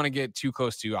don't think you want to get too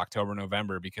close to October,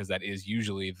 November because that is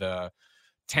usually the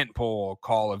tentpole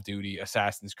Call of Duty,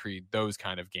 Assassin's Creed, those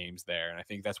kind of games there. And I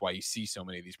think that's why you see so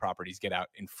many of these properties get out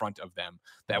in front of them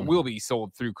that will be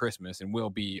sold through Christmas and will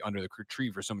be under the tree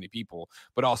for so many people,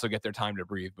 but also get their time to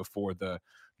breathe before the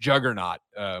juggernaut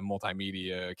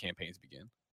multimedia campaigns begin.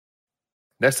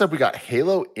 Next up, we got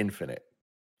Halo Infinite.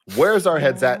 Where's our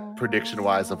heads at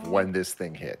prediction-wise of when this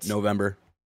thing hits? November.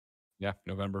 Yeah,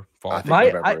 November, fall. I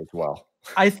think November as well.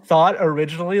 I thought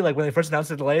originally, like when they first announced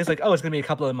the delays, like, oh, it's gonna be a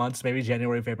couple of months, maybe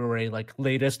January, February, like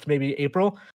latest, maybe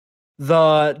April.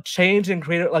 The change in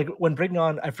creator, like when bringing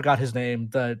on, I forgot his name,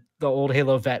 the old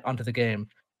Halo vet onto the game,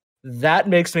 that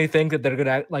makes me think that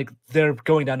they're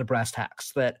going down to brass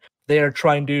tacks, that they are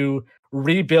trying to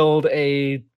rebuild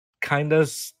a kind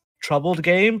of troubled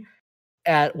game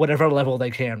at whatever level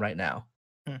they can right now.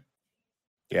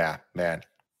 Yeah, man.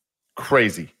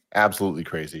 Crazy. Absolutely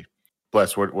crazy.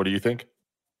 Bless, what do you think?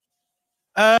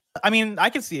 I mean, I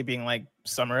could see it being like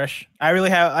summerish. I really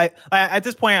have. I at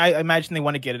this point, I imagine they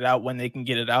want to get it out when they can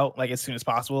get it out, like as soon as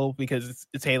possible, because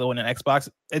it's Halo and an Xbox.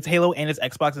 It's Halo and it's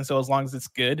Xbox, and so as long as it's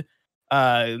good,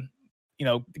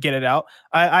 get it out.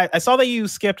 I saw that you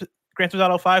skipped Grand Theft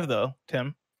Auto 5 though,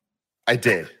 Tim. I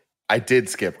did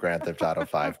skip Grand Theft Auto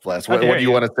 5. Bless. What do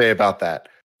you want to say about that?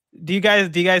 Do you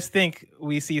guys think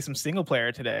we see some single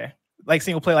player today, like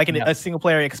single player, like a single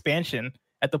player expansion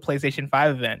at the PlayStation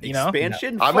 5 event? You know,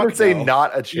 expansion. I'm gonna say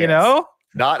not a chance. You know,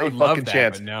 not a fucking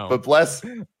chance. But no. But Bless,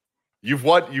 you've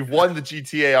won the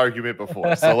GTA argument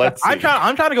before, so let's see. I'm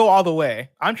trying to go all the way.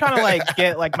 I'm trying to like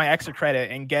get like my extra credit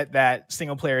and get that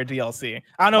single player DLC.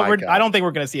 I don't know. I don't think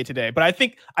we're gonna see it today, but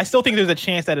I still think there's a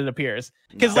chance that it appears,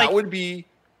 because that would be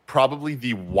probably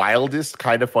the wildest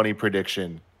kind of funny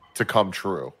prediction to come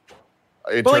true.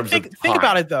 But think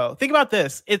about it though. Think about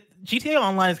this. GTA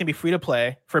Online is gonna be free to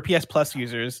play for PS Plus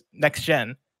users next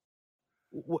gen.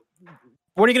 What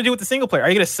are you gonna do with the single player? Are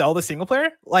you gonna sell the single player?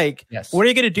 Like, yes. What are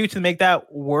you gonna do to make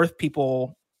that worth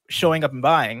people showing up and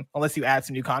buying? Unless you add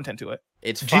some new content to it.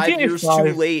 It's 5 years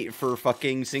too late for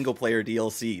fucking single player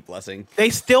DLC. Blessing. They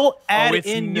still add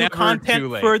in new content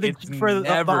for the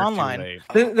online.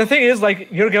 The thing is, like,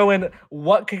 you're going,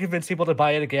 what could convince people to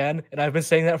buy it again? And I've been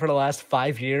saying that for the last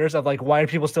 5 years of like, why are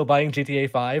people still buying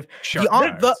GTA 5? Sure,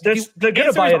 they're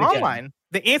gonna buy it online.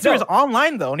 The answer is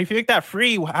online though, and if you make that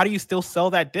free, how do you still sell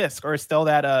that disc or sell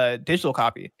that digital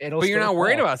copy? But you're not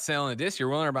worried about selling a disc. You're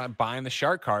worried about buying the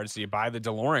shark card. So you buy the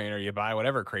DeLorean or you buy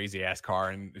whatever crazy ass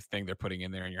car and this thing they're putting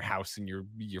in there in your house and your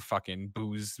fucking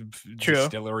booze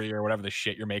distillery or whatever the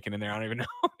shit you're making in there. I don't even know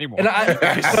anymore. And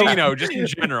casino, just in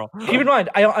general. Keep in mind,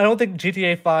 I don't think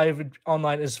GTA 5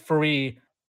 online is free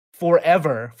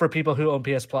forever for people who own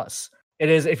PS Plus. It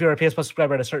is if you're a PS Plus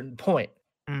subscriber at a certain point.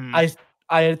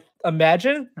 I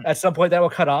imagine at some point that will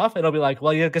cut off and it'll be like,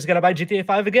 well, you just gotta buy GTA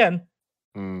 5 again.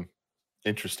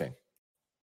 Interesting.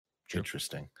 True.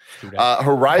 Interesting.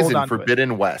 Horizon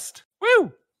Forbidden West.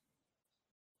 Woo!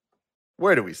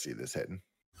 Where do we see this hitting?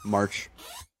 March.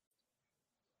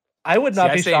 I would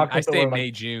not be shocked. I say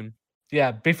May, June.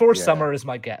 Yeah, before summer is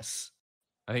my guess.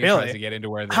 I think it tries to get into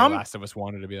where the Last of Us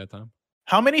wanted to be that time.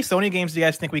 How many Sony games do you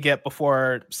guys think we get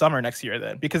before summer next year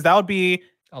then? Because that would be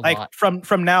a like lot.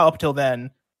 from now up till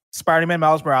then, Spider-Man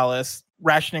Miles Morales,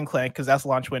 Ratchet and Clank, because that's the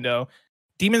launch window.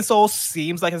 Demon Souls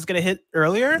seems like it's gonna hit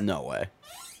earlier. No way.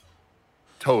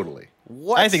 Totally.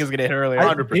 What? I think it's gonna hit earlier.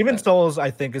 100%. Demon Souls, I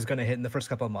think, is gonna hit in the first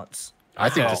couple of months. I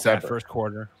think December. First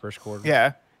quarter.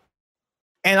 Yeah.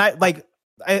 And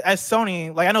as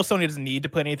Sony, like I know Sony doesn't need to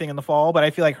put anything in the fall, but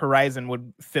I feel like Horizon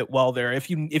would fit well there if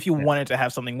you wanted to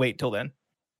have something wait till then.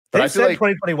 But They I feel said like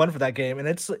 2021 for that game, and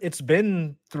it's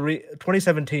been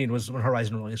 2017 was when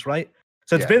Horizon released, right?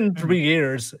 So it's been 3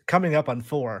 years, coming up on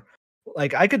 4.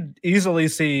 Like I could easily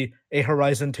see a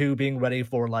Horizon 2 being ready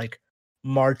for like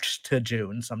March to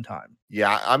June sometime.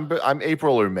 Yeah, I'm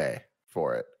April or May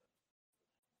for it.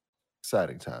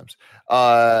 Exciting times.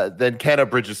 Then Kenna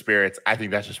Bridge of Spirits. I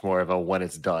think that's just more of a when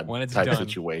it's done type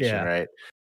situation, right?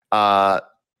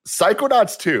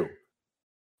 Psychonauts 2.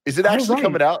 Is it actually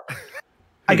coming out?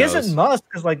 I guess it must,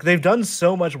 because like they've done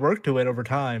so much work to it over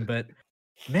time, but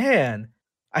man,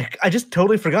 I just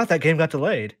totally forgot that game got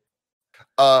delayed.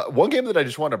 One game that I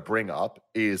just want to bring up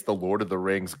is the Lord of the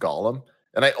Rings Gollum.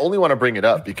 And I only want to bring it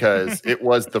up because it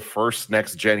was the first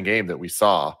next gen game that we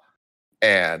saw,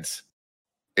 and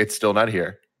it's still not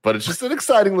here. But it's just an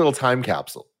exciting little time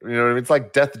capsule. You know what I mean? It's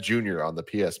like Death Jr. on the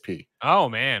PSP. Oh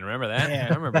man, remember that? Yeah.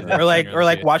 I remember that. or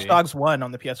like Watch Dogs 1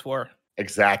 on the PS4.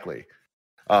 Exactly.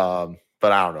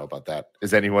 But I don't know about that.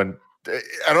 Is anyone?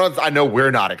 I know we're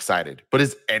not excited, but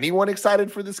is anyone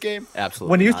excited for this game?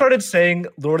 Absolutely. When you not. started saying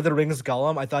Lord of the Rings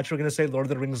Gollum, I thought you were going to say Lord of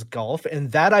the Rings Golf,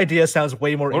 and that idea sounds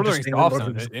way more interesting. Lord of the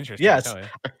Rings Golf sounds interesting. Yes,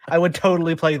 I would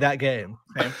totally play that game.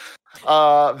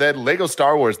 Then Lego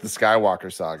Star Wars: The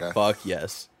Skywalker Saga. Fuck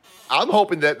yes. I'm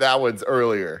hoping that one's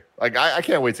earlier. Like I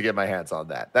can't wait to get my hands on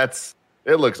that.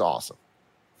 It looks awesome.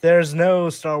 There's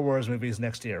no Star Wars movies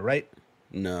next year, right?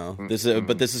 No, but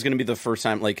this is going to be the first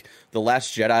time. Like The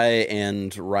Last Jedi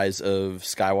and Rise of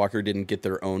Skywalker didn't get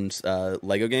their own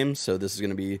Lego games, so this is going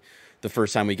to be the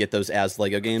first time we get those as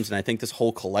Lego games. And I think this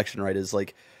whole collection, right, is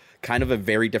like kind of a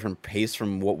very different pace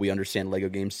from what we understand Lego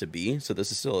games to be. So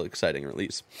this is still an exciting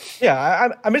release. Yeah,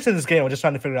 I'm into this game. I'm just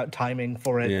trying to figure out timing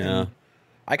for it. Yeah,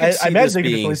 I could see this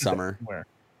being summer.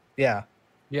 Yeah.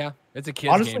 Yeah, it's a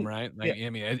kid's game, right? Like, I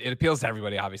mean, it appeals to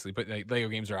everybody, obviously, but like, Lego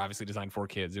games are obviously designed for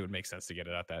kids. It would make sense to get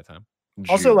it at that time.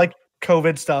 Also, like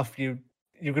COVID stuff, you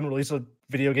can release a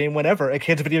video game whenever, a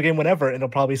kid's video game whenever, and it'll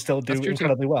probably still do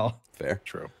incredibly well. Fair.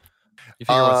 True. You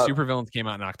figure what Supervillains came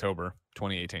out in October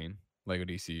 2018, Lego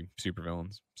DC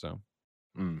Supervillains. So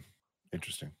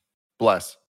interesting.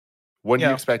 Bless. When do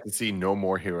you expect to see No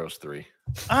More Heroes 3?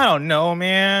 I don't know,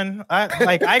 man.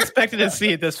 I expected to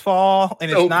see it this fall,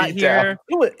 and it's not here.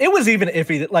 It was even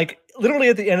iffy. Like literally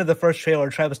at the end of the first trailer,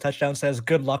 Travis Touchdown says,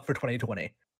 "Good luck for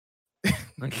 2020."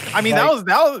 I mean, that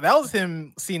was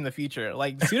him seeing the future.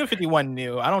 Like Suda 51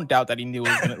 knew. I don't doubt that he knew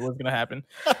it was gonna happen.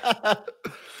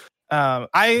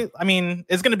 I mean,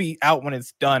 it's gonna be out when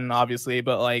it's done, obviously,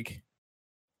 but like,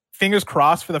 fingers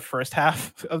crossed for the first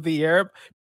half of the year.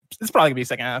 It's probably gonna be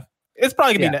second half. It's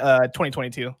probably gonna be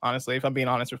 2022, honestly, if I'm being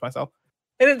honest with myself.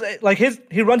 And it, like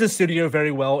he runs his studio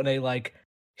very well, and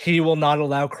he will not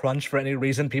allow crunch for any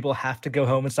reason. People have to go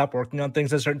home and stop working on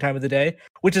things at a certain time of the day,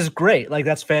 which is great. Like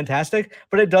that's fantastic,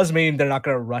 but it does mean they're not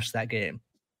going to rush that game.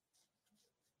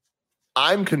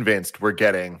 I'm convinced we're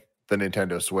getting the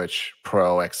Nintendo Switch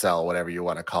Pro XL, whatever you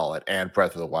want to call it, and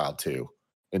Breath of the Wild 2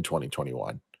 in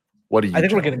 2021. What do you? I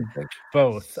think we're getting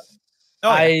both.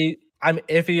 I'm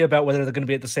iffy about whether they're going to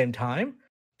be at the same time,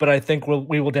 but I think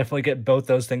we will definitely get both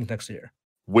those things next year.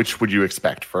 Which would you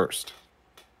expect first?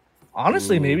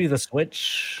 Honestly, maybe the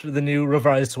Switch, the new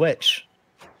revised Switch.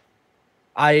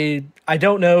 I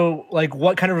don't know like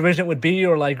what kind of revision it would be,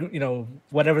 or like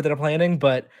whatever they're planning.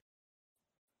 But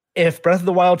if Breath of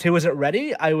the Wild 2 isn't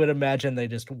ready, I would imagine they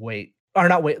just wait, or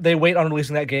not wait. They wait on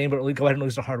releasing that game, but go ahead and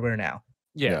release the hardware now.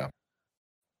 Yeah,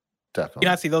 definitely. You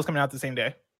not see those coming out the same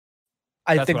day.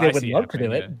 I think they would love to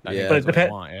do it, but it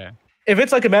depends. Yeah. If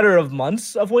it's like a matter of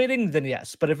months of waiting, then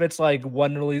yes. But if it's like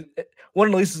one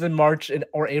releases in March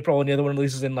or April, and the other one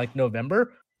releases in like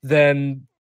November, then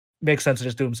makes sense to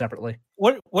just do them separately.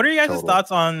 What are you guys'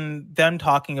 thoughts on them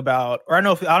talking about? Or I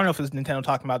don't know if it was Nintendo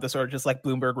talking about this or just like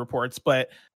Bloomberg reports, but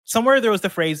somewhere there was the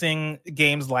phrasing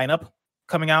games lineup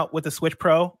coming out with the Switch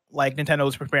Pro. Like Nintendo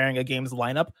was preparing a games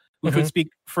lineup, which would speak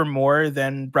for more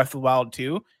than Breath of the Wild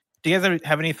 2. Do you guys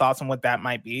have any thoughts on what that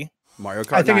might be? Mario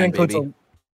Kart. I think 9, it includes. baby.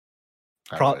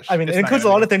 It includes a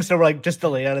lot of things that were like just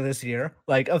delayed out of this year.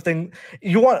 Like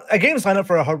you want a game sign up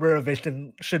for a hardware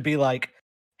revision should be like,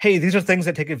 hey, these are things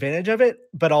that take advantage of it,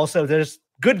 but also there's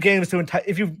good games to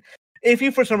if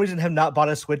you for some reason have not bought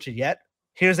a Switch yet,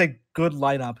 here's a good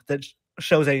lineup that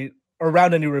shows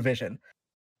around a new revision.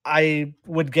 I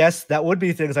would guess that would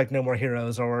be things like No More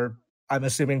Heroes, or I'm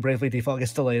assuming Bravely Default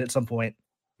gets delayed at some point.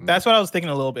 That's what I was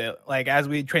thinking a little bit. Like as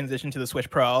we transition to the Switch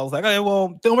Pro, I was like, okay,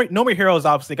 well, No More Heroes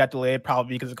obviously got delayed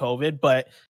probably because of COVID, but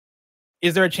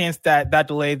is there a chance that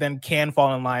delay then can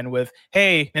fall in line with,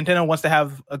 hey, Nintendo wants to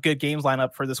have a good games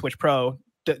lineup for the Switch Pro?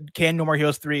 Can No More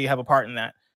Heroes 3 have a part in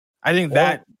that? I think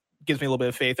that gives me a little bit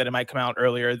of faith that it might come out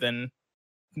earlier than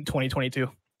 2022.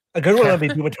 A good one would be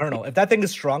Doom Eternal. If that thing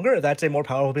is stronger, that's a more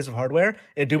powerful piece of hardware,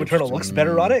 and Doom Eternal looks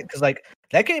better on it, because like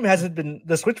that game hasn't been,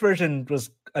 the Switch version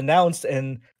was announced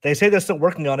and they say they're still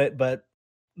working on it, but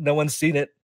no one's seen it,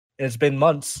 and it's been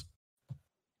months.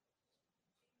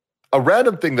 A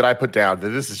random thing that I put down, that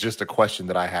this is just a question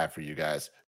that I have for you guys.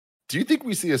 Do you think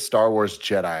we see a Star Wars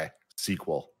Jedi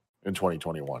sequel in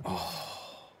 2021?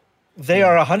 They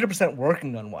are 100%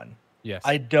 working on one. Yes.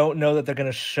 I don't know that they're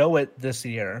going to show it this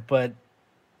year, but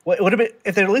what would it be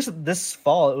if they released it this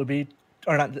fall? It would be,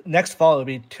 or not next fall. It would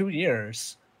be 2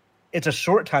 years. It's a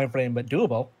short time frame, but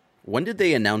doable. When did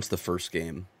they announce the first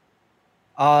game?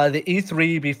 The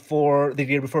E3 before the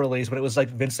year before release, when it was like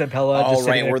Vincent Pella. Oh,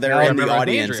 right, where they're in the remember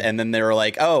audience, and then they were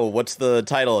like, "Oh, what's the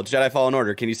title? It's Jedi Fallen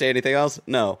Order. Can you say anything else?"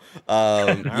 No.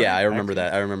 Yeah, I remember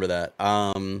that.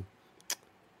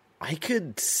 I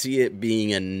could see it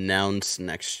being announced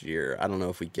next year. I don't know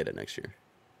if we get it next year.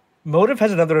 Motive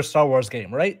has another Star Wars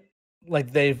game, right?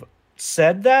 Like they've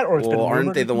said that, or it's been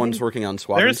aren't they the ones working on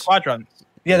Squadrons? There's Squadrons.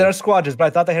 Yeah, there are Squadrons, but I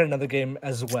thought they had another game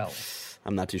as well.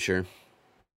 I'm not too sure.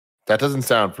 That doesn't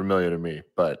sound familiar to me,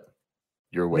 but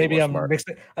you're way Maybe more I'm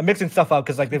smart. mixing stuff up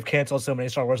because like they've canceled so many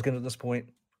Star Wars games at this point.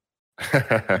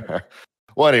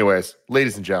 Well, anyways,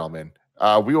 ladies and gentlemen,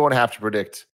 we won't have to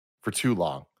predict for too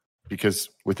long, because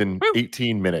within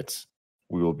 18 minutes,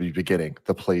 we will be beginning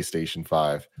the PlayStation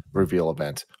 5 reveal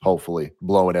event, hopefully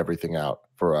blowing everything out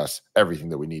for us, everything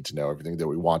that we need to know, everything that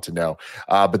we want to know.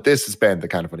 But this has been the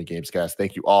Kind of Funny Gamescast.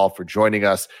 Thank you all for joining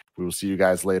us. We will see you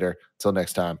guys later. Till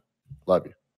next time, love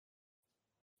you.